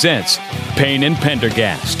 610 presents Payne and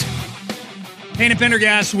Pendergast. Payne and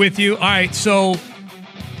Pendergast with you. All right, so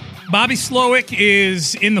Bobby Slowick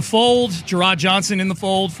is in the fold. Gerard Johnson in the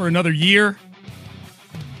fold for another year.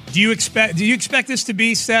 Do you expect this to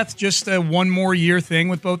be, Seth, just a one more year thing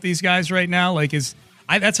with both these guys right now?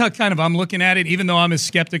 That's how kind of I'm looking at it, even though I'm as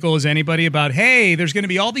skeptical as anybody about, hey, there's going to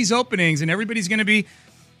be all these openings and everybody's going to be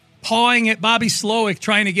pawing at Bobby Slowick,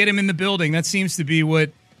 trying to get him in the building. That seems to be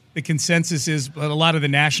what the consensus is. But a lot of the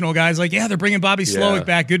national guys they're bringing Bobby Slowick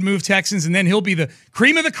back. Good move, Texans. And then he'll be the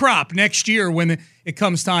cream of the crop next year when it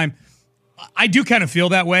comes time. I do kind of feel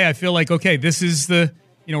that way. I feel like, okay, this is we're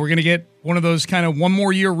going to get one of those kind of one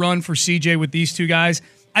more year run for CJ with these two guys.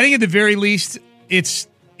 I think at the very least, it's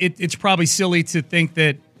probably silly to think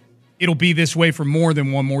that it'll be this way for more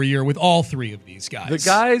than one more year with all three of these guys. The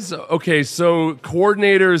guys, okay, so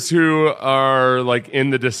coordinators who are in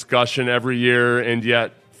the discussion every year and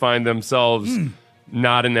yet find themselves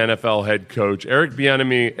not an NFL head coach. Eric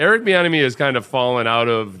Bieniemy has kind of fallen out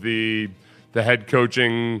of the head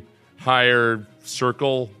coaching hire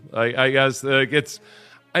circle, I guess. I think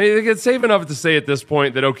it's safe enough to say at this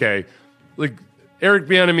point that, okay, Eric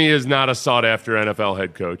Bieniemy is not a sought-after NFL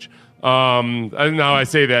head coach. Now I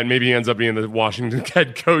say that, maybe he ends up being the Washington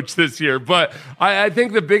head coach this year. But I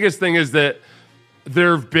think the biggest thing is that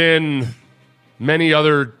there have been many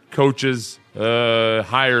other coaches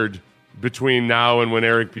hired between now and when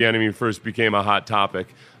Eric Bieniemy first became a hot topic.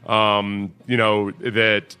 There's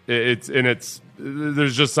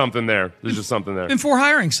just something there. Been 4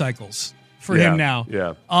 hiring cycles for him now.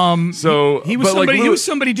 Yeah. So he was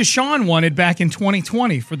somebody Deshaun wanted back in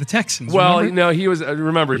 2020 for the Texans. Well, remember? no, he was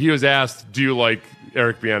asked, "Do you like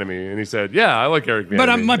Eric Bieniemy?" And he said, "Yeah, I like Eric Bieniemy."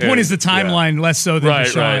 But my point is the timeline less so than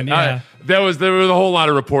Deshaun. Right. Yeah. There was a whole lot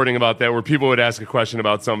of reporting about that where people would ask a question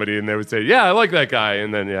about somebody and they would say, "Yeah, I like that guy,"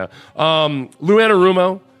 and then Lou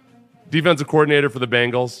Anarumo, defensive coordinator for the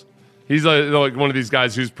Bengals. He's one of these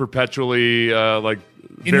guys who's perpetually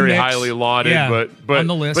very highly lauded, but on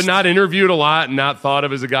the list, but not interviewed a lot and not thought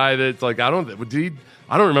of as a guy that's I don't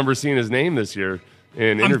remember seeing his name this year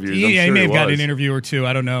in interviews. He may have got an interview or two.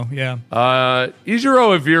 I don't know. Yeah.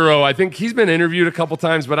 Ejiro Evero, I think he's been interviewed a couple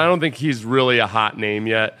times, but I don't think he's really a hot name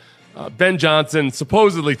yet. Ben Johnson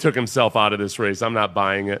supposedly took himself out of this race. I'm not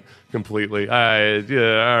buying it completely.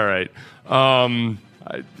 All right. Or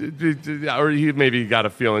he maybe got a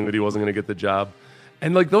feeling that he wasn't going to get the job.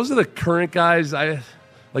 And those are the current guys.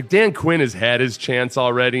 Dan Quinn has had his chance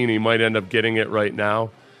already, and he might end up getting it right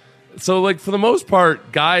now. So for the most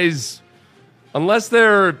part, guys, unless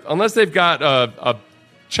they've got a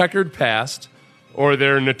checkered past, or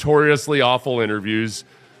they're notoriously awful interviews,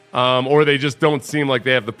 or they just don't seem like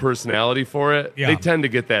they have the personality for it, they tend to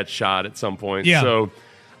get that shot at some point. Yeah. So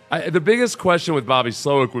the biggest question with Bobby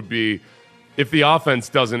Slowick would be, if the offense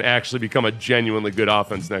doesn't actually become a genuinely good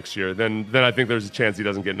offense next year, then I think there's a chance he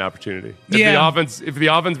doesn't get an opportunity. If the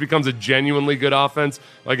offense becomes a genuinely good offense,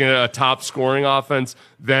 like a top scoring offense,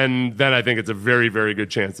 then I think it's a very, very good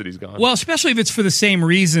chance that he's gone. Well, especially if it's for the same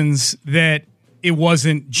reasons that it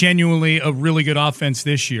wasn't genuinely a really good offense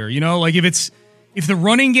this year. If the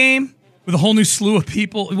running game with a whole new slew of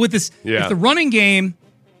people if the running game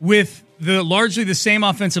with largely the same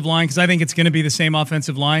offensive line, because I think it's going to be the same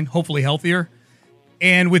offensive line, hopefully healthier,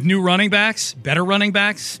 and with new running backs, better running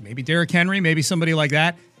backs, maybe Derrick Henry, maybe somebody like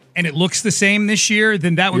that, and it looks the same this year,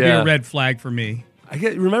 then that would be a red flag for me.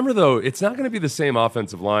 Remember, though, it's not going to be the same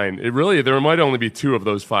offensive line. There might only be 2 of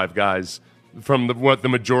those 5 guys from what the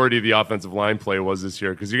majority of the offensive line play was this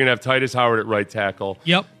year, because you're going to have Titus Howard at right tackle.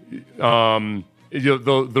 Yep.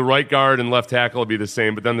 The right guard and left tackle will be the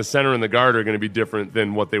same, but then the center and the guard are going to be different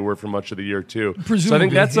than what they were for much of the year too. Presumably, so I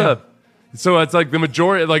think that's so it's the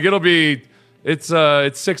majority. It's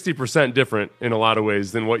 60% different in a lot of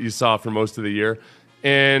ways than what you saw for most of the year,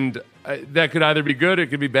 and that could either be good, it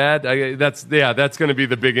could be bad. That's going to be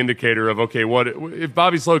the big indicator of, okay, what if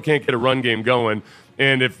Bobby Slow can't get a run game going,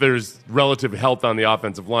 and if there's relative health on the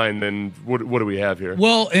offensive line, then what do we have here?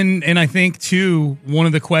 Well, and I think too, one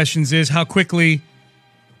of the questions is how quick a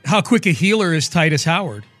healer is Titus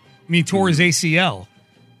Howard. I mean, he tore his ACL.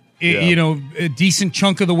 A decent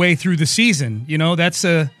chunk of the way through the season.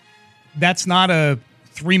 That's not a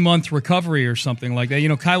 3-month recovery or something like that.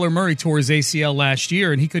 Kyler Murray tore his ACL last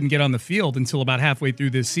year, and he couldn't get on the field until about halfway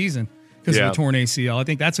through this season because of a torn ACL. I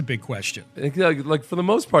think that's a big question. I think, like for the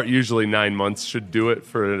most part, usually 9 months should do it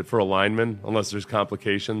for a lineman, unless there's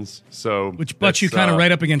complications. So, but you kind of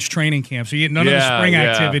right up against training camp, so you get none of the spring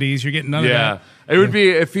activities. You're getting none of that. It would be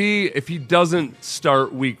if he doesn't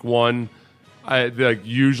start week 1.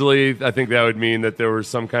 Usually, I think that would mean that there were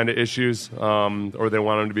some kind of issues, or they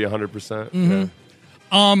want him to be 100%. Mm-hmm. Yeah.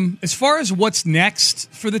 As far as what's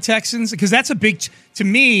next for the Texans, because that's a big, to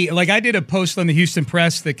me, like I did a post on the Houston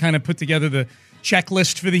Press that kind of put together the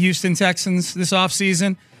checklist for the Houston Texans this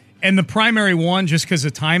offseason. And the primary one, just because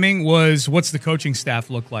of timing, was what's the coaching staff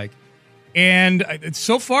look like? And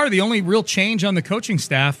so far, the only real change on the coaching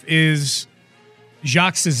staff is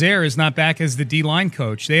Jacques Césaire is not back as the D-line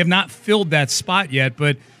coach. They have not filled that spot yet,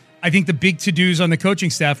 but I think the big to-dos on the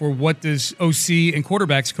coaching staff were what does OC and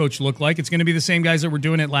quarterbacks coach look like? It's going to be the same guys that were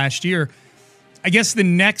doing it last year. I guess the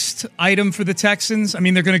next item for the Texans, I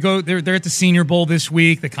mean, they're going to go, they're at the Senior Bowl this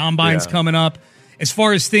week. The Combine's coming up. As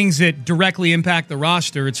far as things that directly impact the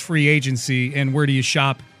roster, it's free agency and where do you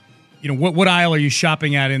shop? What aisle are you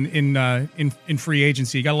shopping at in free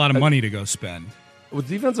agency? You got a lot of money to go spend. With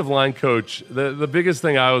defensive line coach, the biggest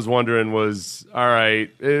thing I was wondering was, all right,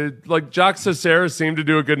 Jacques Césaire seemed to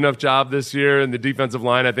do a good enough job this year, and the defensive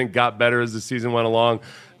line, I think, got better as the season went along.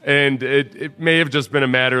 And it may have just been a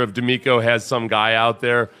matter of DeMeco has some guy out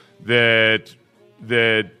there that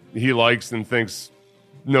he likes and thinks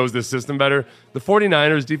knows the system better. The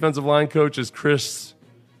 49ers defensive line coach is Chris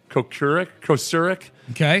Kocurek.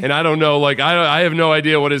 Okay. And I don't know, I have no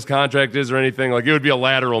idea what his contract is or anything. It would be a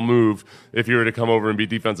lateral move if you were to come over and be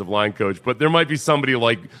defensive line coach. But there might be somebody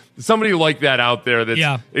like that out there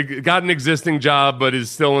that's got an existing job but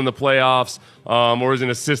is still in the playoffs, or is an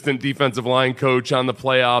assistant defensive line coach on the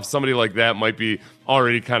playoffs. Somebody like that might be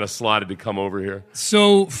already kind of slotted to come over here.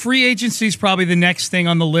 So free agency is probably the next thing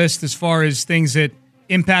on the list as far as things that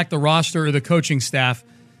impact the roster or the coaching staff,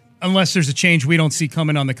 unless there's a change we don't see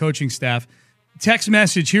coming on the coaching staff. Text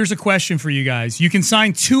message, here's a question for you guys. You can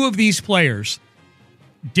sign 2 of these players.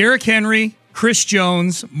 Derrick Henry, Chris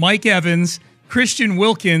Jones, Mike Evans, Christian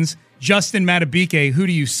Wilkins, Justin Madubuike. Who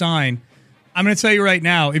do you sign? I'm going to tell you right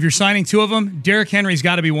now, if you're signing 2 of them, Derrick Henry's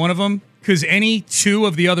got to be one of them because any 2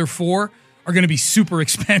 of the other 4 are going to be super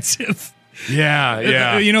expensive.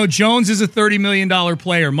 Yeah. Jones is a $30 million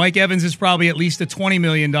player. Mike Evans is probably at least a $20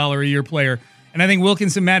 million a year player. And I think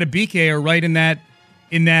Wilkins and Madubuike are right in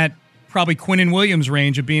that probably Quinnen Williams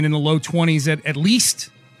range of being in the low 20s at least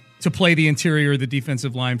to play the interior of the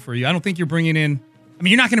defensive line for you. I don't think you're bringing in – I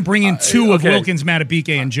mean, you're not going to bring in 2 of Wilkins,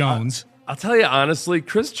 Madubuike, and Jones. I'll tell you honestly,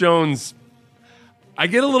 Chris Jones – I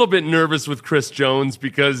get a little bit nervous with Chris Jones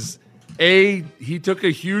because, A, he took a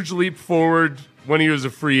huge leap forward when he was a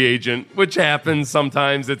free agent, which happens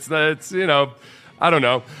sometimes. It's I don't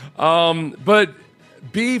know. But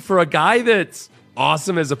B, for a guy that's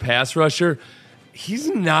awesome as a pass rusher – he's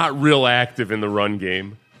not real active in the run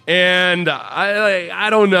game. And I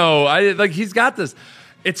don't know. He's got this.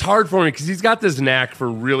 It's hard for me because he's got this knack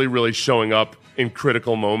for really, really showing up in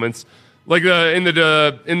critical moments. In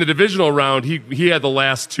the divisional round, he had the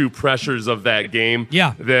last 2 pressures of that game.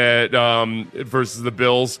 Yeah. That versus the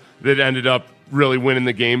Bills that ended up really winning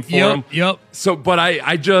the game for him. Yep. So, but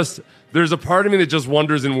I just there's a part of me that just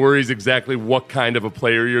wonders and worries exactly what kind of a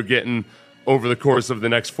player you're getting over the course of the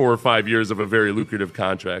next 4 or 5 years of a very lucrative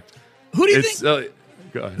contract. Who do you think?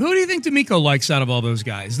 Who do you think DeMeco likes out of all those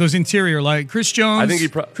guys? Those interior, like Chris Jones, I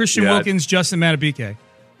think Christian Wilkins, Justin Madubuike.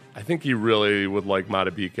 I think he really would like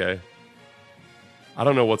Madubuike. I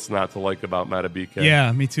don't know what's not to like about Madubuike.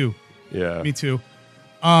 Yeah, me too. Yeah, me too.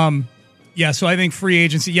 So I think free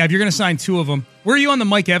agency. Yeah, if you're going to sign 2 of them, where are you on the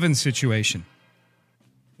Mike Evans situation?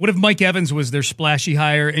 What if Mike Evans was their splashy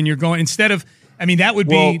hire, and you're going instead of? I mean, that would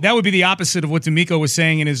be the opposite of what DeMeco was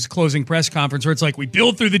saying in his closing press conference, where it's like we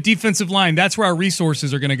build through the defensive line. That's where our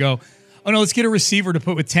resources are going to go. Oh no, let's get a receiver to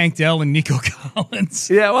put with Tank Dell and Nico Collins.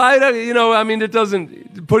 Yeah, well, it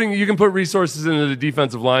doesn't putting. You can put resources into the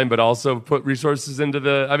defensive line, but also put resources into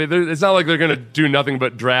the. I mean, it's not like they're going to do nothing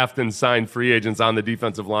but draft and sign free agents on the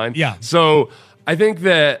defensive line. Yeah. So I think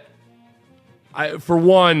that, for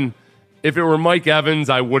one, if it were Mike Evans,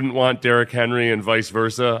 I wouldn't want Derrick Henry and vice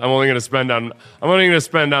versa. I'm only going to spend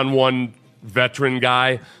on one veteran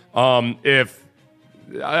guy. I'm only going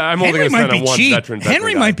to spend on one veteran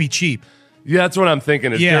Henry guy. might be cheap. Yeah, that's what I'm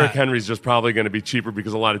thinking. Derrick Henry's just probably going to be cheaper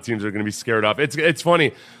because a lot of teams are going to be scared off. It's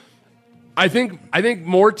funny. I think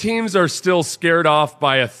more teams are still scared off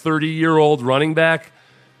by a 30-year-old running back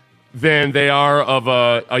than they are of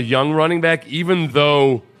a young running back, even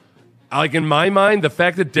though, like in my mind, the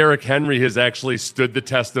fact that Derrick Henry has actually stood the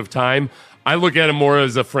test of time, I look at him more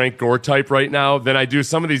as a Frank Gore type right now than I do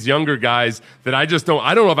some of these younger guys that I don't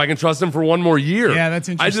know if I can trust them for one more year. Yeah, that's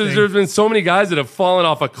interesting. There's been so many guys that have fallen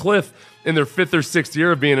off a cliff in their 5th or 6th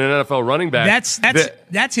year of being an NFL running back.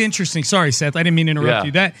 That's interesting. Sorry, Seth. I didn't mean to interrupt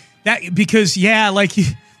you. That because I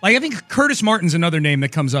think Curtis Martin's another name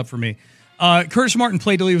that comes up for me. Curtis Martin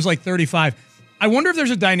played till he was like 35. I wonder if there's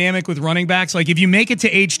a dynamic with running backs. Like if you make it to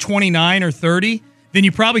age 29 or 30, then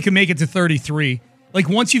you probably could make it to 33. Like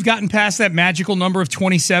once you've gotten past that magical number of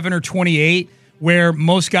 27 or 28 where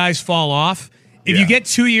most guys fall off, if you get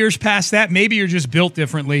 2 years past that, maybe you're just built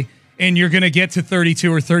differently and you're going to get to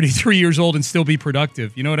 32 or 33 years old and still be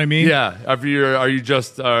productive. You know what I mean? Yeah. Are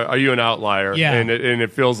you an outlier? Yeah. And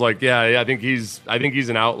it feels like, I think he's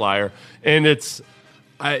an outlier. And it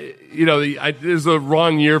was a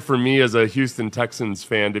wrong year for me as a Houston Texans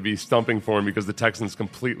fan to be stumping for him because the Texans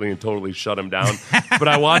completely and totally shut him down. But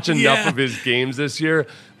I watch enough of his games this year,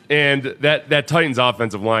 and that Titans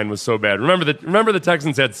offensive line was so bad. Remember the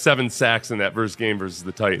Texans had 7 sacks in that first game versus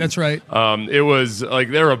the Titans. That's right. It was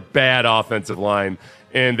like they're a bad offensive line,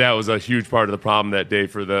 and that was a huge part of the problem that day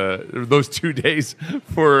for those 2 days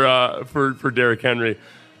for Derrick Henry.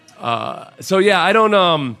 I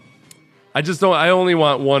only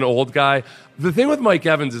want one old guy. The thing with Mike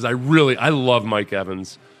Evans is I love Mike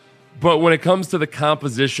Evans. But when it comes to the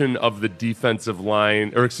composition of the defensive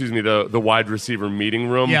line, or excuse me, the wide receiver meeting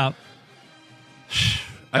room,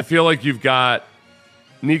 I feel like you've got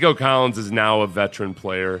Nico Collins is now a veteran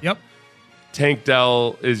player. Yep. Tank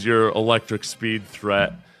Dell is your electric speed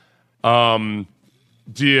threat.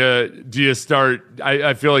 Do you start?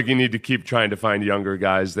 I feel like you need to keep trying to find younger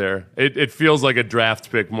guys there. It feels like a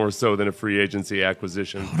draft pick more so than a free agency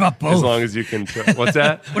acquisition. What about both? As long as you can. What's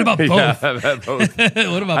that? What about both? Yeah, both.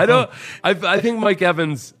 What about both? I think Mike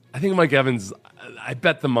Evans. I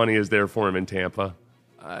bet the money is there for him in Tampa.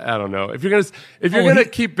 I don't know. If you're gonna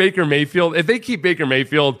keep Baker Mayfield, if they keep Baker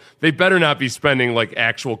Mayfield, they better not be spending like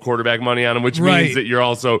actual quarterback money on him, which means that you're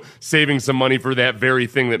also saving some money for that very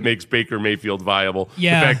thing that makes Baker Mayfield viable.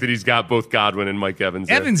 Yeah. The fact that he's got both Godwin and Mike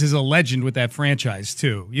Evans. Evans is a legend with that franchise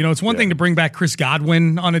too. You know, it's one thing to bring back Chris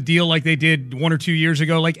Godwin on a deal like they did 1 or 2 years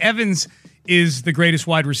ago. Like Evans is the greatest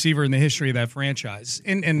wide receiver in the history of that franchise,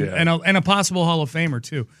 and a possible Hall of Famer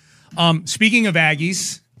too. Speaking of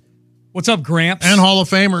Aggies. What's up, Gramps? And Hall of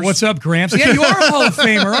Famers. What's up, Gramps? Yeah, you are a Hall of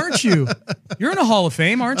Famer, aren't you? You're in a Hall of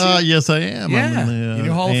Fame, aren't you? Yes, I am. Yeah. I'm in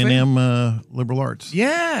the Hall of Fame? A&M Liberal Arts.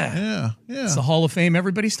 Yeah. It's the Hall of Fame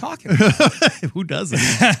everybody's talking. Who doesn't?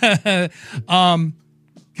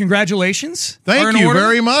 Congratulations. Thank you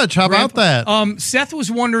very much. How about that? Seth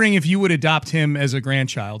was wondering if you would adopt him as a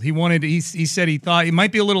grandchild. He said he thought it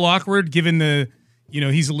might be a little awkward given the... You know,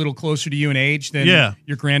 he's a little closer to you in age than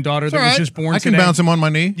your granddaughter that was just born today. I can bounce him on my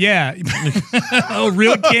knee. Yeah. Oh,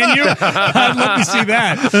 really? Can you? I'd love to see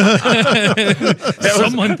that.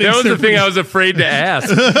 That was the thing I was afraid to ask.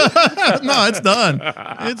 No, it's done.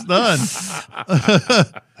 It's done.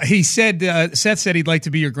 He said, Seth said he'd like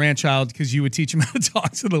to be your grandchild because you would teach him how to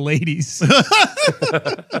talk to the ladies.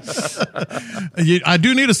 I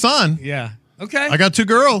do need a son. Yeah. Okay. I got 2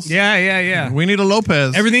 girls. Yeah. We need a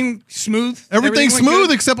Lopez. Everything smooth? Everything's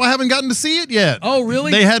smooth, except I haven't gotten to see it yet. Oh,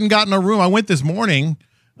 really? They hadn't gotten a room. I went this morning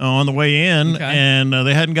on the way in, and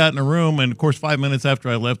they hadn't gotten a room. And, of course, 5 minutes after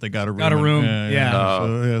I left, they got a room.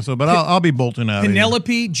 Yeah. But I'll be bolting out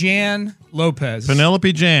Penelope Jan Lopez.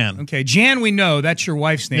 Penelope Jan. Okay. Jan, we know. That's your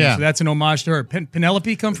wife's name, so that's an homage to her.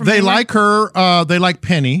 Penelope come from They anywhere? like her. They like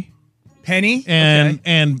Penny. Penny?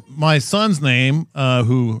 And my son's name,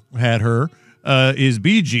 who had her, is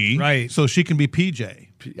BG, right? So she can be PJ.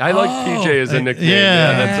 I like PJ as a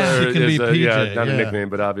nickname. She can be PJ. Not a nickname,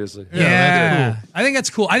 but obviously. Yeah. Cool. I think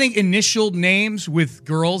that's cool. I think initialed names with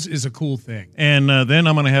girls is a cool thing. And then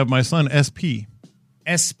I'm going to have my son SP.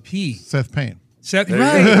 SP. Seth Payne.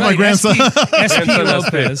 Right. My grandson. SP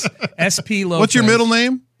Lopez. SP Lopez. What's your middle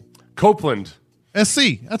name? Copeland.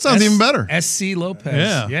 SC. That sounds even better. SC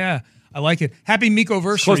Lopez. Yeah. I like it. Happy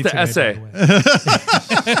DeMeco-versary. Close to today, essay.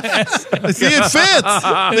 See, it fits.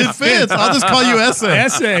 It fits. I'll just call you Essay.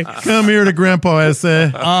 Essay. Come here to Grandpa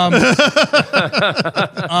Essay.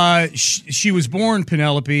 She was born,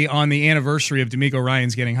 Penelope, on the anniversary of DeMeco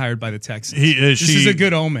Ryans getting hired by the Texans. This is a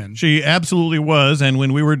good omen. She absolutely was. And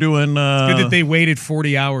when we were doing... it's good that they waited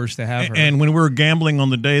 40 hours to have her. And when we were gambling on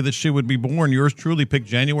the day that she would be born, yours truly picked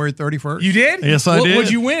January 31st. You did? Yes, I did.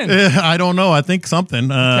 What'd you win? I don't know. I think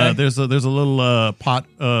something. Okay. There's a little pot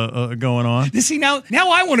going on. See, now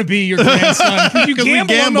I want to be your grandson because you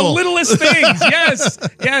gamble on the littlest things.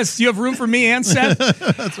 Yes. You have room for me and Seth.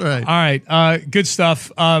 That's right. All right. Good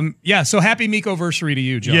stuff. So happy DeMeco-versary to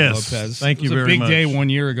you, John Lopez. Thank you very much. It was a big day 1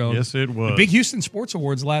 year ago. Yes, it was. The big Houston Sports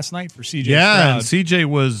Awards last night for CJ Yeah, Stroud. and CJ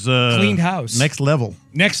was cleaned house. Next level.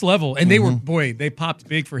 And they were, they popped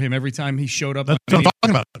big for him every time he showed up. That's what I'm talking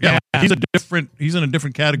about. Yeah. He's in a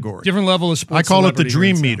different category. Different level of sports. I call it the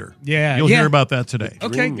dream meter. Yeah. You'll hear about that today.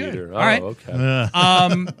 Okay, Dream good. meter. All right. Okay.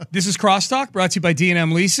 This is Crosstalk, brought to you by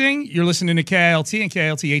D&M Leasing. You're listening to KILT and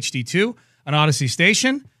KILT HD2 on Odyssey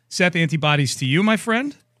Station. Seth, antibodies to you, my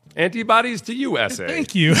friend. Antibodies to you, essay.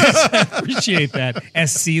 Thank you. Appreciate that.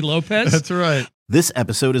 SC Lopez. That's right. This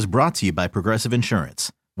episode is brought to you by Progressive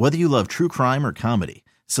Insurance. Whether you love true crime or comedy,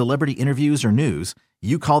 celebrity interviews or news,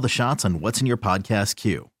 you call the shots on what's in your podcast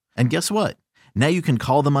queue. And guess what? Now you can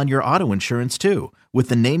call them on your auto insurance too with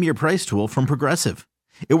the Name Your Price tool from Progressive.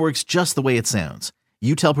 It works just the way it sounds.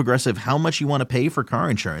 You tell Progressive how much you want to pay for car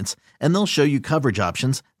insurance, and they'll show you coverage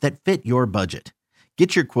options that fit your budget.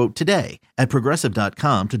 Get your quote today at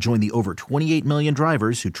Progressive.com to join the over 28 million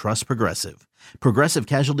drivers who trust Progressive. Progressive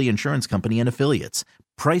Casualty Insurance Company and Affiliates.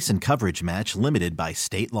 Price and coverage match limited by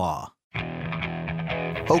state law.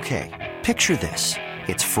 Okay, picture this.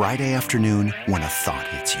 It's Friday afternoon when a thought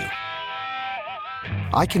hits you.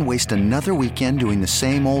 I can waste another weekend doing the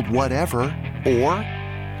same old whatever, or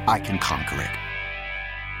I can conquer it.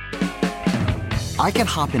 I can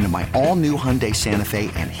hop into my all-new Hyundai Santa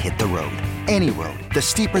Fe and hit the road. Any road. The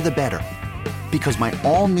steeper, the better. Because my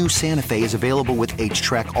all-new Santa Fe is available with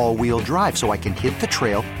H-Track all-wheel drive, so I can hit the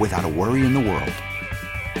trail without a worry in the world.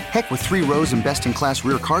 Heck, with 3 rows and best-in-class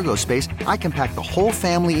rear cargo space, I can pack the whole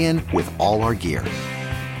family in with all our gear.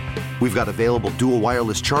 We've got available dual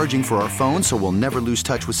wireless charging for our phones, so we'll never lose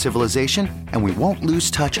touch with civilization, and we won't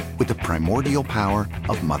lose touch with the primordial power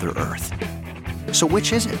of Mother Earth. So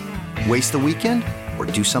which is it? Waste the weekend or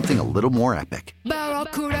do something a little more epic?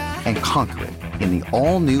 And conquer it in the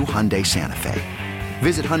all-new Hyundai Santa Fe.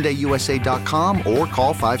 Visit HyundaiUSA.com or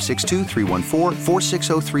call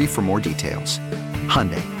 562-314-4603 for more details.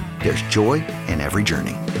 Hyundai, there's joy in every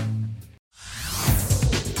journey.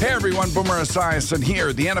 Hey everyone, Boomer Esiason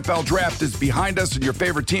here. The NFL Draft is behind us and your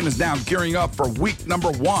favorite team is now gearing up for week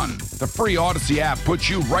number 1. The free Odyssey app puts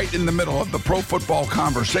you right in the middle of the pro football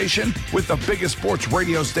conversation with the biggest sports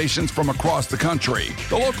radio stations from across the country.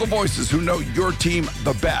 The local voices who know your team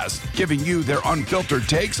the best, giving you their unfiltered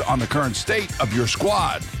takes on the current state of your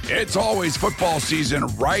squad. It's always football season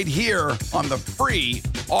right here on the free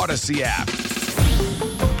Odyssey app.